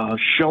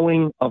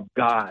showing of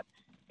God.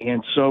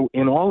 And so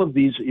in all of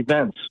these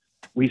events,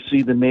 we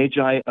see the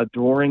Magi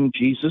adoring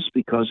Jesus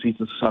because he's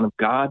the Son of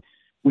God.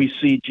 We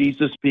see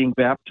Jesus being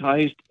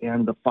baptized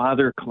and the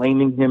Father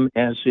claiming him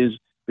as his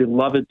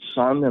beloved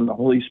Son and the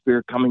Holy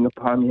Spirit coming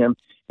upon him.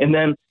 And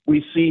then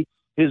we see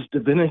his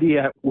divinity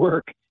at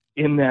work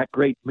in that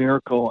great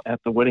miracle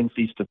at the wedding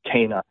feast of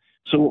Cana.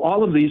 So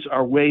all of these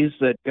are ways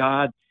that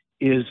God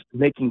is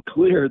making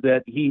clear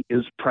that he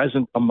is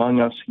present among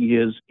us. He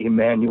is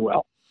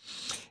Emmanuel.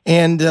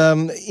 And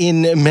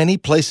in many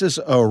places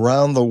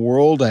around the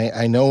world,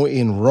 I know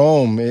in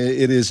Rome,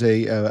 it is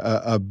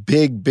a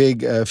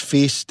big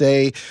feast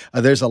day.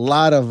 There's a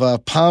lot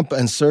of pomp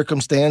and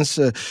circumstance.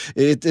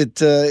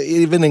 It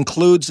even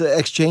includes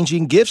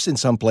exchanging gifts in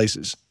some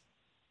places.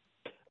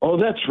 Oh,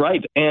 that's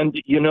right. And,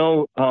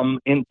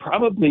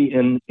 probably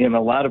in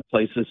a lot of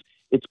places,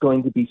 it's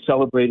going to be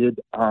celebrated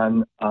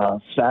on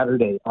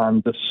Saturday,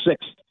 on the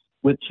 6th,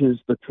 which is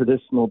the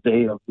traditional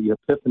day of the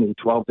Epiphany,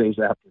 12 days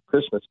after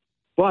Christmas.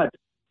 But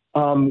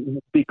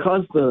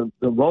because the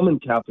Roman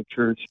Catholic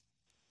Church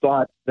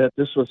thought that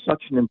this was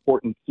such an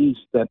important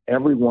feast that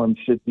everyone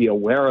should be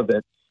aware of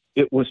it,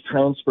 it was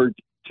transferred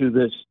to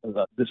this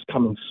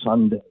coming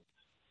Sunday.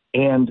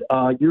 And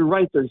you're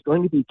right, there's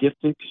going to be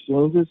gift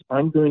exchanges.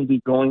 I'm going to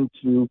be going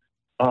to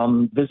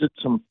visit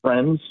some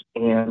friends,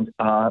 and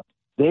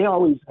they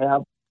always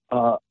have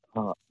a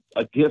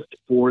gift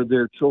for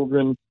their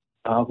children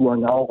who are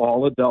now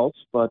all adults,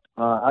 but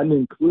I'm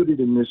included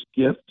in this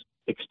gift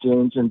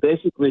exchange, and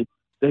basically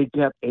they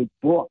get a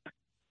book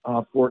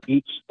for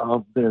each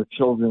of their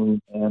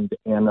children and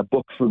a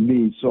book for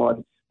me. So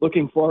I'm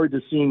looking forward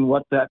to seeing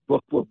what that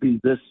book will be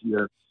this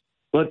year.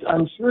 But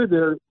I'm sure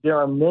there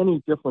are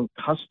many different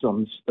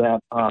customs that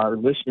our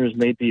listeners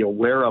may be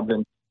aware of,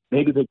 and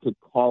maybe they could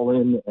call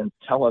in and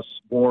tell us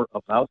more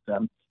about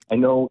them. I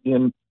know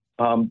in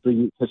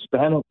the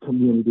Hispanic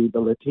community, the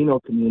Latino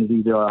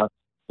community, there are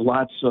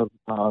lots of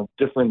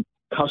different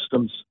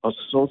customs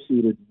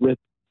associated with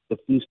the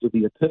Feast of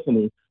the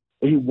Epiphany.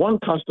 One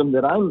custom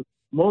that I'm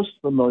most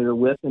familiar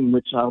with, and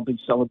which I'll be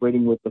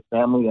celebrating with the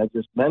family I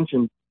just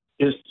mentioned,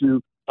 is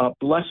to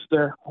bless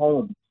their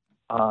home.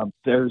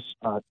 There's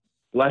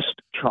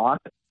blessed chalk,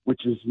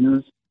 which is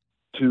used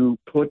to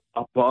put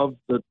above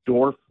the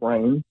door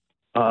frame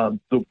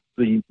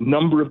the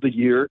number of the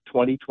year,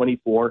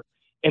 2024,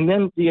 and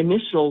then the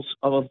initials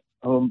of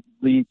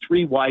the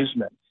three wise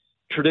men.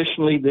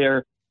 Traditionally,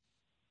 they're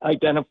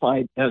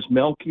identified as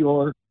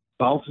Melchior,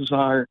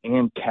 Balthazar,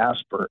 and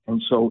Casper, and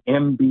so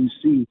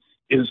MBC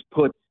is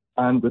put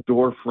on the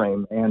door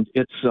frame, and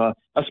it's a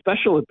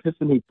special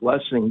Epiphany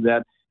blessing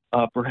that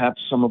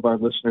perhaps some of our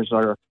listeners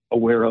are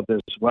aware of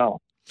as well.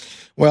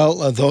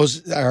 Well,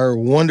 those are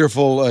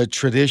wonderful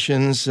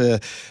traditions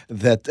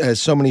that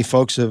so many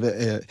folks have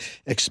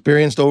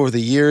experienced over the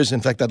years.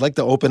 In fact, I'd like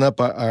to open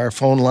up our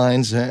phone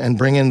lines and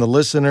bring in the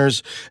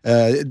listeners.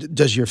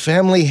 Does your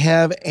family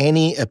have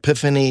any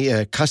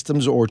Epiphany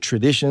customs or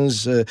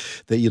traditions that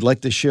you'd like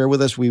to share with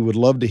us? We would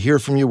love to hear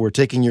from you. We're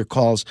taking your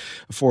calls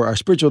for our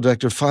spiritual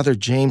director, Father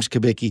James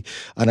Kubicki,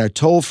 on our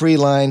toll-free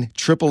line,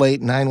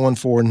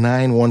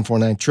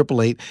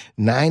 888-914-9149,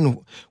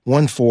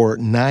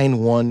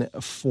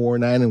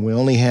 888-914-9149. And we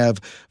only have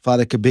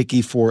Father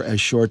Kubicki for a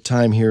short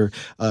time here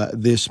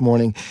this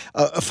morning.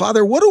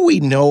 Father, what do we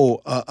know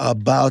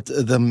about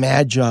the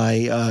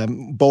Magi,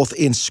 both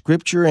in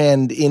Scripture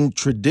and in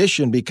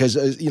tradition?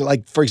 Because,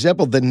 like, for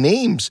example, the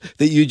names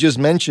that you just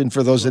mentioned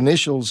for those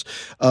initials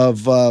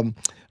of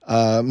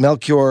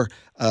Melchior,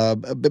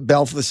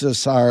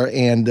 Balthazar,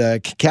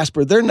 and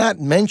Casper, they're not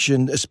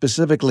mentioned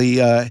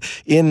specifically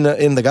in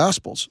the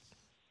Gospels.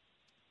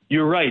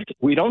 You're right.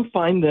 We don't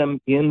find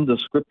them in the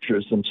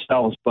Scriptures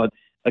themselves, but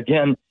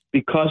again,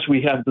 because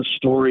we have the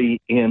story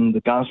in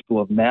the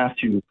Gospel of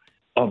Matthew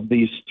of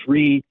these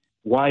three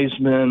wise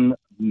men,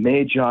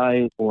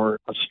 magi, or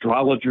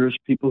astrologers,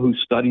 people who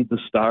studied the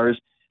stars,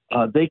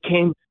 they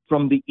came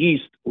from the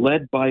east,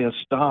 led by a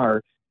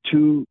star,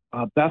 to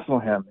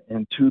Bethlehem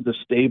and to the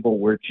stable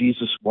where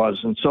Jesus was.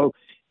 And so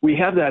we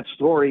have that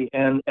story,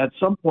 and at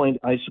some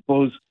point, I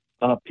suppose,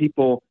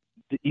 people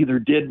either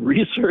did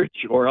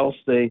research or else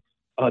they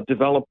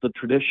developed the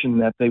tradition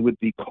that they would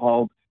be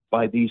called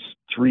by these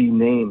three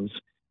names.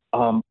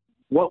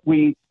 What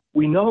we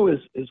know is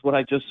what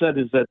I just said,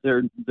 is that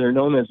they're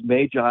known as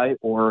magi,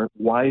 or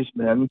wise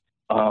men,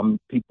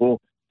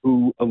 people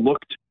who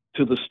looked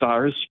to the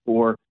stars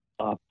for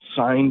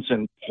signs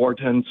and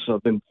portents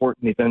of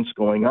important events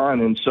going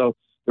on. And so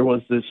there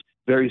was this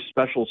very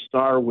special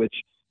star,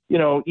 which,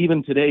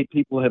 even today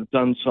people have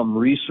done some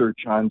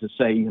research on to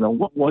say,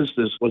 what was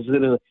this? Was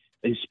it a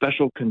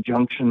special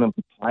conjunction of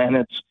the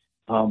planets?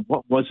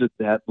 What was it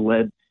that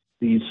led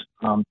these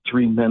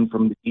three men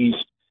from the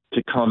east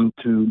to come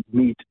to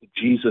meet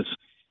Jesus?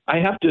 I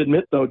have to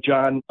admit, though,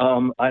 John,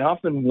 I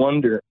often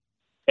wonder,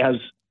 as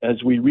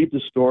we read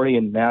the story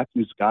in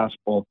Matthew's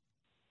Gospel,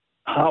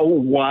 how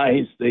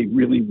wise they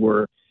really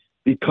were,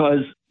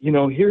 because,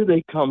 here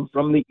they come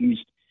from the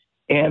east,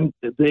 and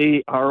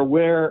they are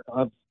aware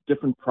of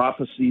different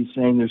prophecies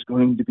saying there's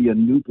going to be a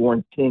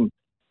newborn king,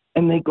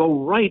 and they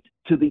go right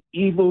to the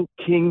evil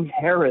King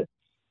Herod,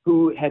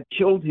 who had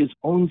killed his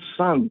own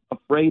son,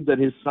 afraid that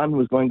his son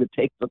was going to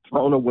take the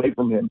throne away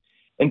from him.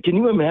 And can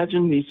you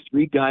imagine these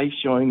three guys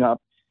showing up?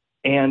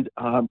 And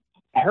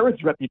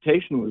Herod's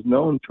reputation was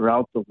known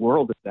throughout the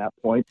world at that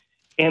point.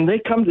 And they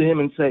come to him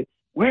and say,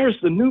 "Where's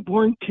the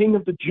newborn king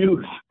of the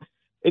Jews?"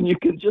 And you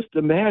can just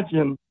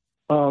imagine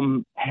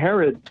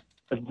Herod.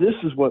 This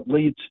is what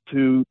leads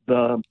to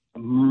the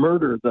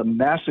murder, the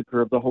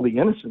massacre of the Holy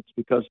Innocents,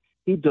 because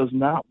he does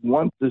not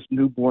want this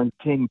newborn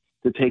king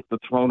to take the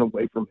throne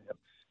away from him.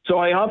 So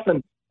I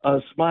often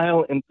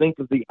smile and think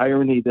of the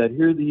irony that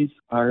here these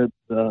are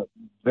the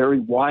very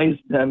wise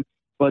men,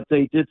 but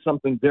they did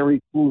something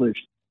very foolish,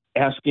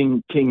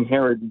 asking King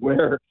Herod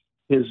where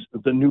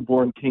the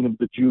newborn King of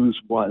the Jews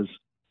was.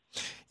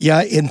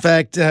 Yeah, in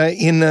fact,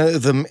 in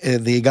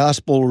the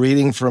gospel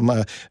reading from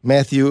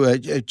Matthew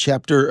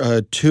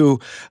chapter 2,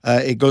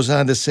 it goes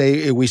on to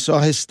say, we saw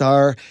his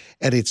star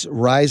at its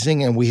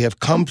rising, and we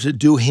have come to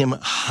do him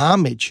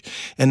homage.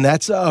 And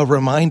that's a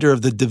reminder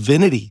of the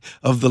divinity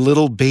of the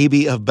little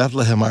baby of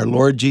Bethlehem, our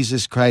Lord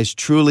Jesus Christ,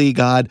 truly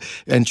God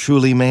and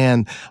truly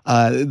man.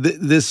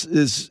 This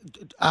is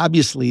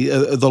obviously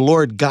the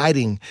Lord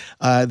guiding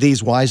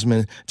these wise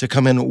men to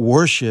come and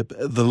worship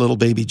the little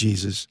baby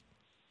Jesus.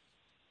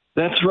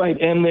 That's right.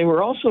 And they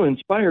were also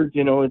inspired,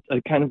 it's a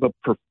kind of a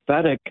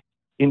prophetic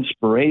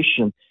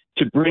inspiration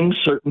to bring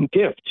certain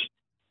gifts.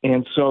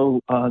 And so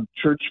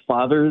church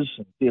fathers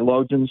and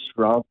theologians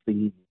throughout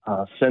the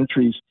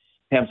centuries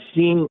have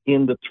seen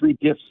in the three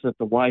gifts that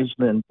the wise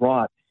men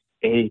brought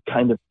a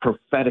kind of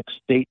prophetic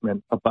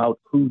statement about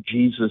who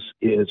Jesus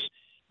is.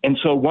 And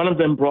so one of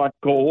them brought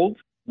gold,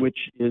 which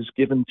is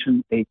given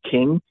to a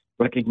king,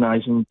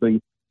 recognizing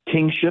the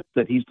kingship,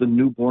 that he's the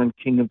newborn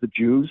King of the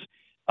Jews.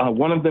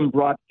 One of them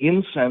brought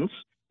incense,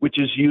 which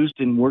is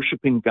used in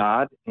worshiping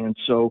God. And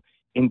so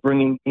in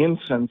bringing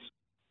incense,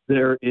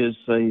 there is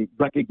a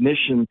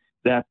recognition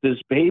that this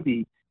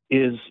baby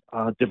is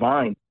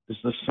divine, is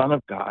the Son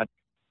of God.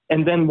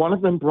 And then one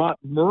of them brought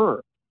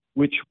myrrh,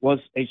 which was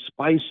a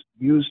spice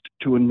used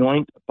to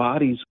anoint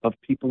bodies of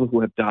people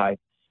who have died.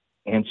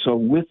 And so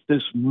with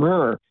this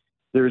myrrh,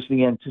 there's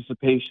the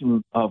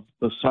anticipation of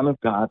the Son of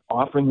God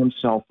offering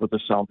himself for the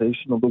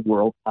salvation of the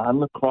world on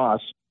the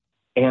cross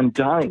and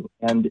dying.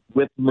 And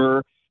with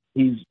myrrh,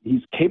 he's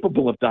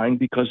capable of dying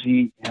because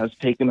he has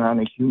taken on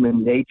a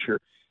human nature.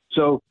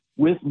 So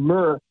with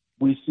myrrh,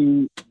 we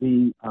see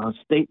the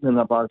statement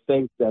of our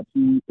faith that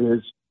he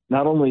is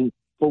not only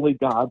fully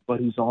God,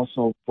 but he's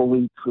also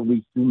fully,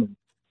 truly human.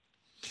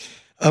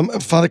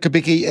 Father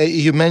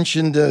Kubicki, you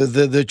mentioned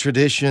the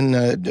tradition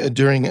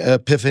during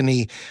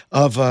Epiphany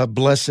of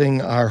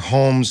blessing our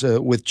homes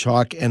with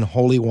chalk and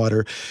holy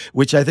water,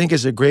 which I think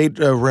is a great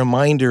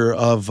reminder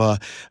of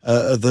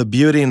the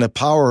beauty and the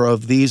power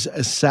of these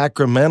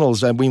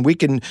sacramentals. I mean, we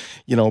can,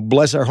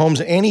 bless our homes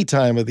any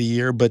time of the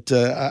year, but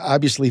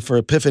obviously for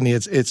Epiphany,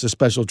 it's a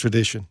special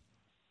tradition.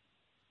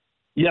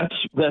 Yes,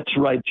 that's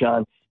right,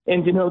 John.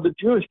 And, the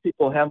Jewish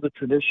people have the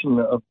tradition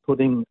of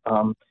putting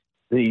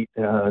the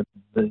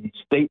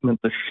statement,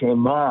 the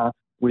Shema,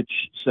 which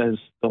says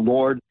the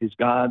Lord is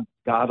God,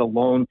 God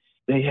alone.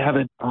 They have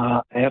it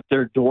at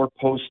their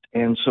doorpost,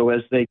 and so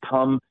as they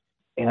come,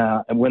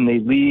 and when they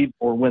leave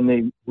or when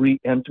they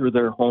re-enter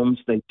their homes,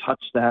 they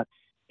touch that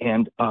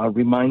and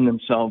remind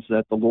themselves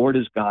that the Lord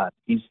is God.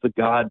 He's the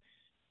God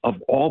of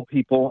all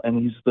people,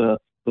 and he's the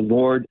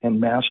Lord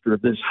and master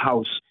of this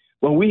house.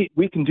 Well,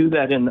 we can do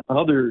that in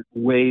other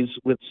ways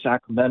with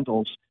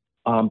sacramentals,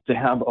 to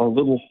have a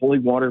little holy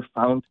water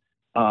fount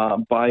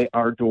by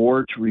our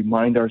door to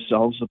remind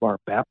ourselves of our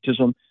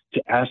baptism,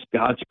 to ask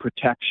God's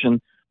protection.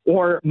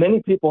 Or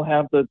many people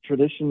have the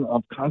tradition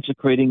of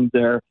consecrating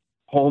their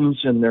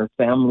homes and their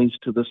families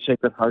to the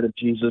Sacred Heart of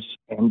Jesus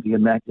and the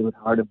Immaculate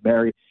Heart of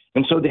Mary.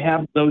 And so they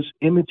have those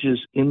images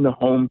in the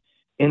home.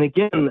 And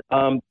again,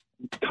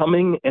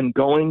 coming and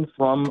going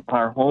from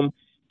our home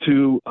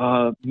to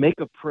make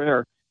a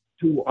prayer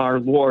to our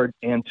Lord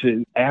and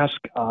to ask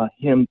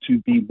him to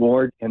be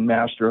Lord and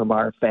Master of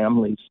our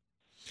families.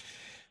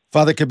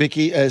 Father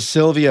Kubicki,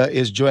 Sylvia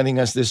is joining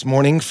us this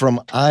morning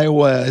from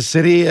Iowa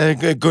City.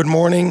 Good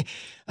morning,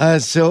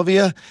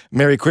 Sylvia.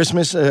 Merry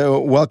Christmas.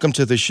 Welcome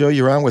to the show.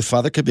 You're on with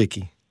Father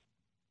Kubicki.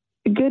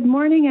 Good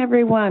morning,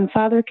 everyone.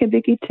 Father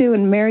Kubicki, too,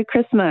 and Merry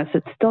Christmas.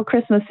 It's still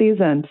Christmas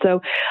season. So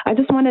I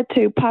just wanted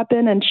to pop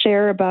in and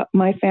share about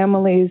my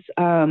family's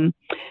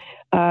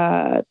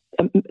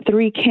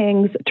Three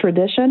Kings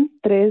tradition.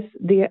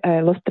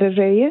 Los Tres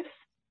Reyes,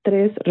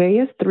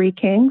 Three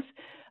Kings.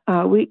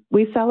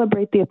 We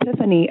celebrate the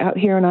Epiphany out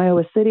here in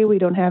Iowa City. We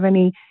don't have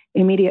any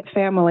immediate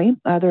family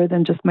other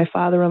than just my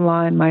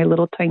father-in-law and my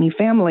little tiny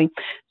family.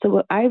 So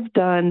what I've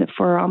done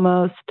for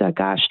almost,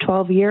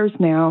 12 years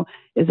now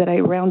is that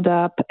I round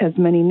up as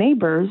many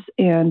neighbors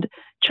and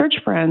church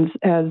friends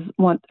as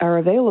are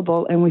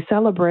available, and we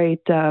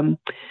celebrate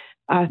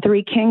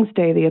Three Kings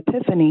Day, the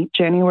Epiphany,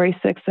 January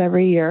 6th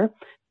every year,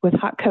 with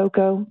hot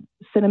cocoa,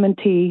 cinnamon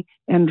tea,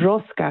 and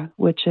rosca,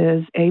 which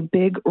is a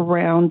big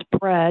round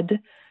bread.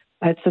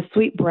 It's a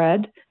sweet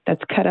bread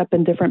that's cut up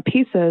in different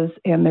pieces,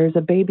 and there's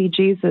a baby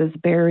Jesus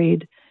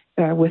buried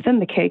within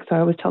the cake. So I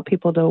always tell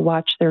people to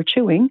watch their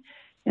chewing,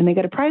 and they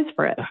get a prize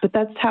for it. But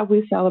that's how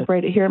we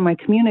celebrate it here in my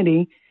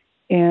community,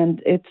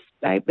 and it's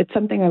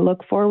something I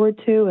look forward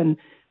to. And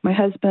my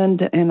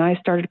husband and I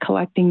started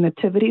collecting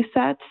nativity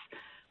sets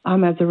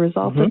as a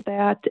result of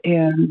that,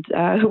 and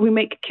we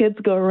make kids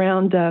go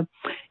around.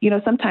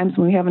 Sometimes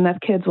when we have enough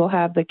kids, we'll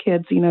have the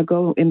kids,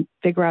 go and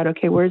figure out,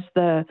 okay, where's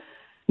the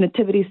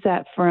nativity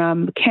set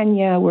from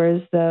Kenya,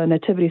 where's the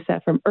nativity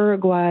set from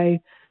Uruguay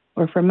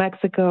or from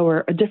Mexico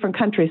or a different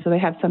country, so they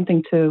have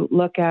something to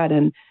look at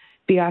and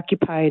be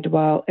occupied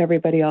while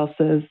everybody else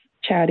is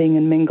chatting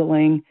and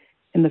mingling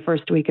in the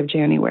first week of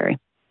January.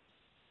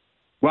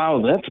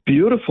 Wow, that's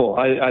beautiful.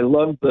 I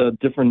love the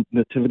different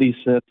nativity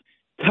sets.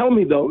 Tell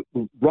me, though,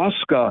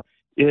 Roska,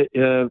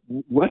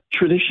 what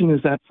tradition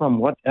is that from?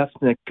 What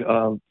ethnic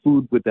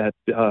food would that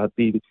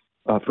be?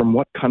 From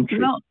what country?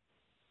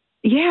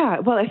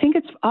 Well, I think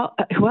it's,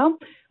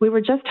 we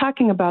were just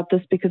talking about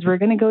this because we're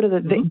going to go to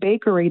the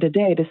bakery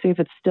today to see if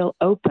it's still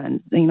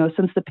open.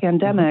 Since the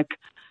pandemic,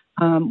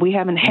 we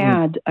haven't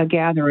had a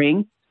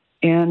gathering,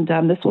 and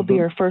this will be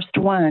our first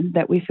one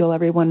that we feel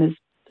everyone is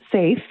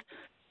safe.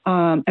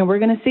 And we're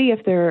going to see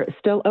if they're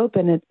still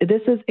open.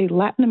 This is a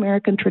Latin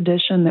American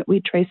tradition that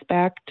we trace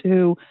back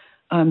to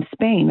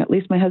Spain. At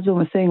least my husband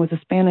was saying it was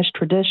a Spanish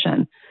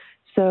tradition.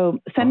 So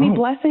send me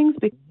blessings,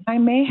 because I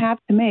may have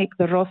to make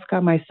the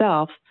rosca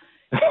myself.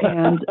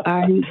 And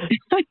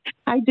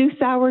I do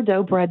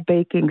sourdough bread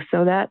baking,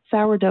 so that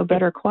sourdough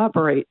better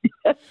cooperate.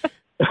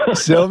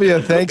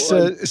 Sylvia, thanks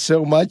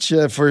so much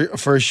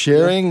for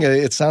sharing.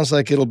 It sounds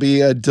like it'll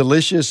be a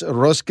delicious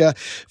rosca.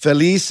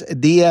 Feliz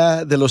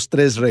Dia de los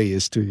Tres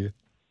Reyes to you.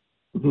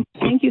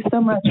 Thank you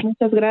so much.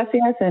 Muchas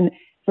gracias. And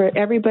for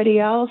everybody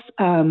else,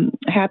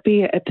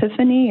 happy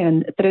Epiphany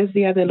and Tres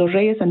Dia de los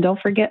Reyes. And don't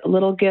forget a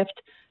little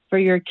gift for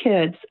your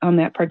kids on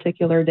that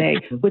particular day,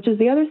 which is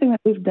the other thing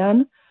that we've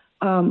done.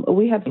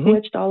 We have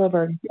switched all of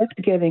our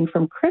gift giving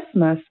from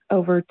Christmas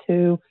over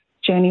to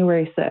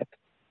January 6th.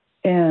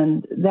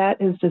 And that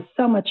is just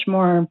so much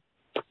more,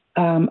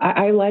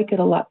 I like it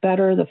a lot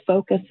better. The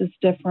focus is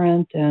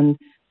different, and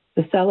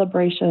the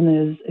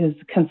celebration is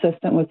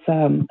consistent with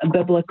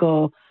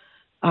biblical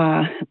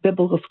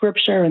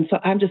scripture. And so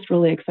I'm just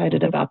really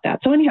excited about that.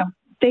 So anyhow,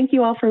 thank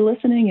you all for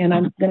listening, and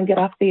I'm going to get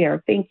off the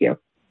air. Thank you.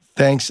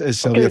 Thanks,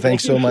 Sylvia.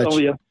 Thanks so much.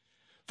 Sylvia.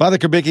 Father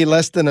Kubicki,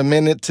 less than a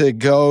minute to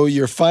go.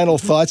 Your final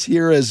thoughts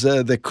here as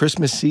the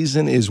Christmas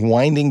season is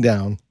winding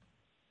down.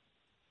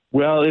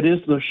 Well, it is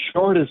the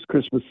shortest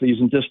Christmas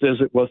season, just as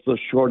it was the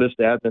shortest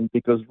Advent,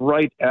 because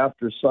right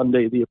after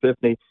Sunday, the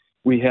Epiphany,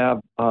 we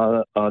have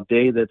a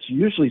day that's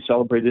usually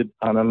celebrated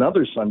on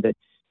another Sunday,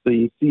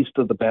 the Feast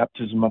of the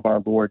Baptism of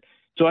our Lord.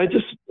 So I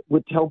just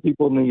would tell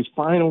people in these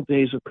final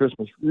days of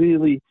Christmas,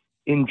 really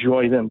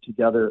enjoy them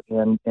together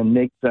and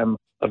make them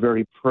a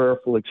very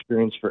prayerful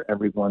experience for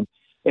everyone.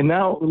 And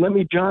now let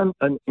me, John,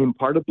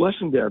 impart a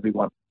blessing to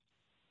everyone.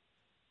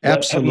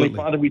 Absolutely. Heavenly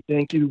Father, we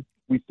thank you.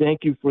 We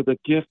thank you for the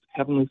gift,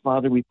 Heavenly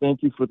Father. We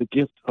thank you for the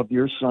gift of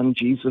your Son,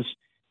 Jesus,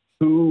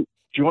 who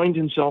joined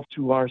himself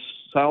to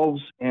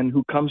ourselves and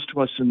who comes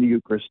to us in the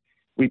Eucharist.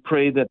 We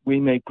pray that we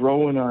may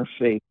grow in our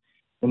faith,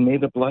 and may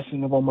the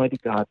blessing of Almighty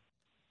God,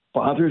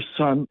 Father,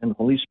 Son, and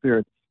Holy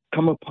Spirit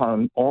come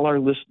upon all our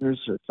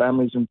listeners, their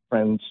families, and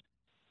friends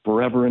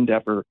forever and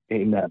ever.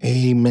 Amen.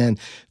 Amen.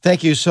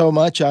 Thank you so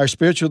much, our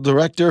spiritual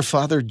director,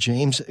 Father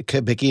James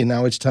Kubicki. And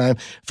now it's time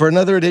for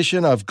another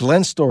edition of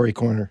Glen's Story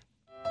Corner.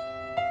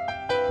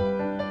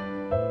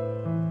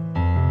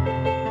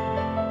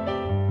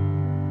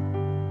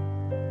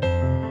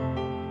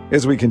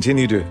 As we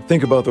continue to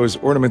think about those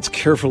ornaments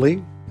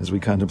carefully as we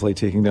contemplate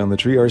taking down the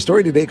tree, our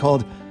story today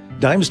called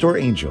Dime Store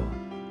Angel.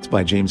 It's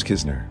by James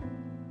Kisner.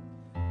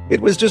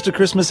 It was just a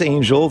Christmas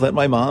angel that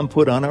my mom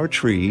put on our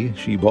tree.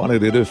 She bought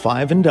it at a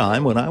 5 and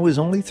dime when I was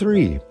only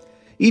 3.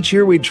 Each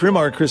year we'd trim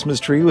our Christmas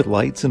tree with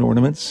lights and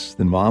ornaments.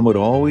 Then Mom would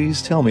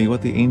always tell me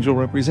what the angel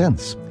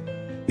represents.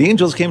 The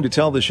angels came to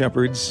tell the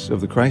shepherds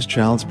of the Christ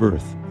child's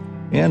birth.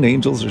 And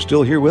angels are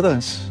still here with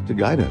us to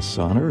guide us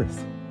on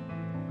earth.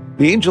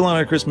 The angel on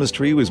our Christmas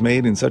tree was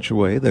made in such a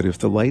way that if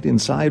the light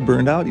inside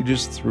burned out, you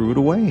just threw it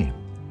away.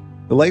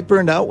 The light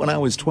burned out when I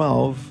was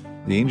 12.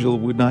 The angel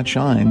would not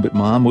shine, but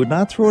Mom would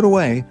not throw it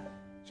away.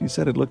 She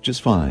said it looked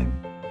just fine.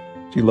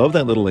 She loved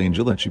that little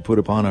angel that she put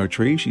upon our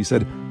tree. She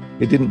said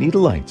it didn't need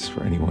lights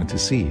for anyone to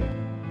see.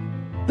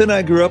 Then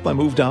I grew up. I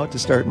moved out to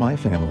start my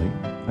family.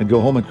 I'd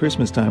go home at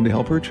Christmas time to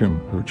help her trim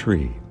her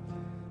tree.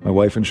 My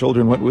wife and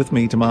children went with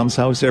me to Mom's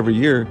house every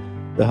year.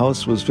 The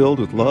house was filled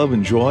with love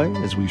and joy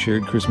as we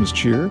shared Christmas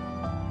cheer.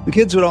 The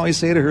kids would always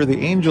say to her, "The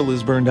angel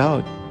is burned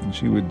out," and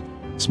she would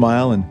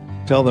smile and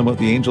tell them what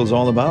the angel's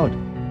all about.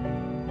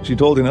 She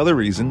told another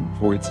reason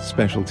for its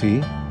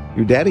specialty.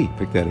 Your daddy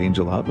picked that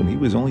angel out when he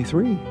was only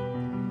 3.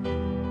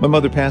 My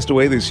mother passed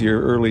away this year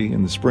early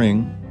in the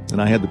spring,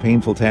 and I had the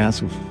painful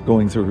task of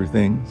going through her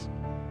things.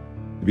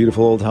 The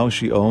beautiful old house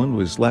she owned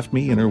was left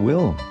me in her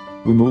will.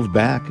 We moved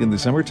back in the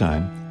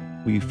summertime.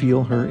 We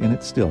feel her in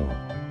it still.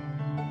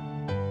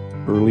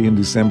 Early in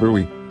December,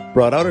 we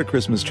brought out our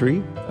Christmas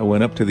tree. I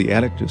went up to the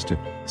attic just to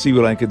see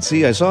what I could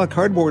see. I saw a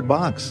cardboard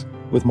box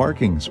with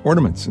markings,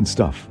 ornaments, and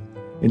stuff.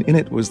 And in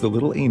it was the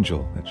little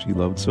angel that she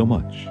loved so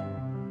much.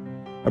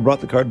 I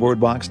brought the cardboard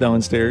box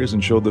downstairs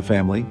and showed the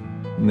family,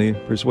 and they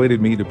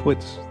persuaded me to put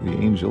the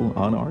angel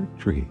on our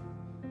tree.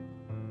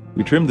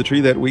 We trimmed the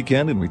tree that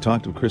weekend, and we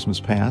talked of Christmas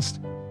past.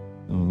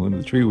 And when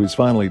the tree was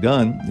finally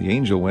done, the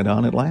angel went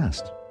on at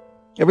last.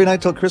 Every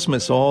night till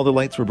Christmas, all the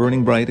lights were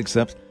burning bright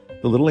except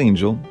the little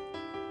angel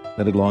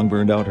that had long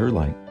burned out her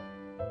light.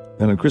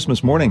 Then on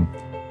Christmas morning,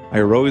 I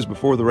arose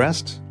before the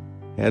rest,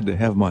 had to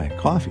have my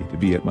coffee to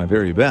be at my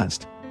very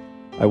best.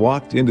 I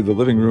walked into the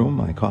living room,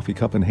 my coffee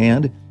cup in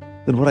hand.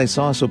 Then what I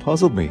saw so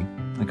puzzled me.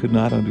 I could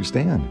not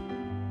understand.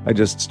 I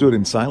just stood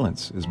in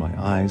silence as my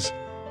eyes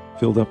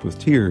filled up with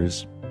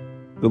tears.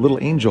 The little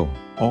angel,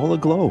 all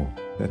aglow,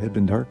 that had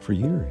been dark for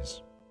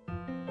years.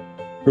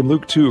 From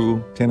Luke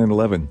 2:10 and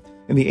 11,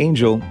 and the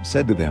angel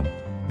said to them,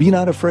 "Be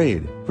not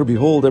afraid, for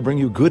behold, I bring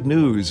you good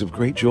news of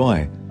great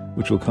joy,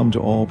 which will come to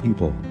all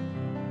people.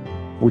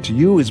 For to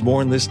you is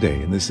born this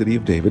day in the city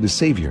of David a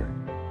Savior,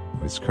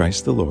 who is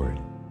Christ the Lord."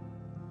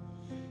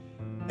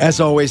 As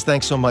always,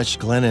 thanks so much,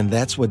 Glenn, and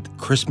that's what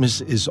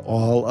Christmas is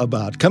all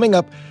about. Coming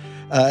up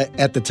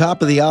at the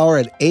top of the hour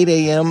at 8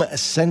 a.m.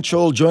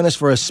 Central, join us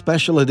for a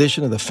special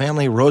edition of the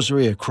Family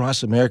Rosary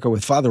Across America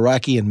with Father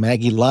Rocky and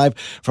Maggie live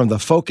from the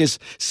Focus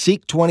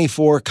Seek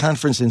 24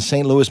 conference in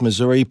St. Louis,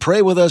 Missouri.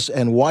 Pray with us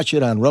and watch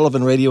it on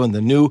Relevant Radio and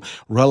the new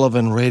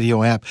Relevant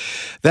Radio app.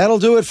 That'll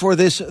do it for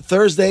this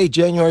Thursday,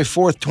 January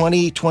 4th,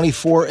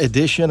 2024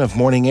 edition of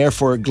Morning Air.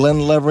 For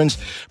Glenn Leverins,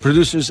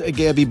 producers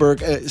Gabby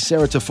Burke,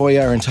 Sarah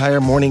Tafoya, our entire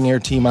Morning Air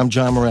team, I'm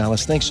John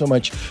Morales. Thanks so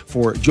much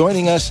for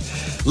joining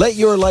us. Let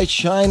your light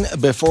shine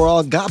before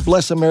all. God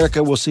bless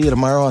America. We'll see you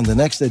tomorrow on the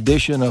next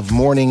edition of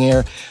Morning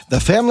Air. The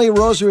Family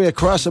Rosary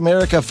Across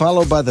America,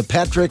 followed by the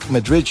Patrick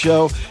Madrid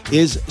Show,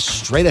 is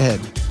straight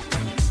ahead.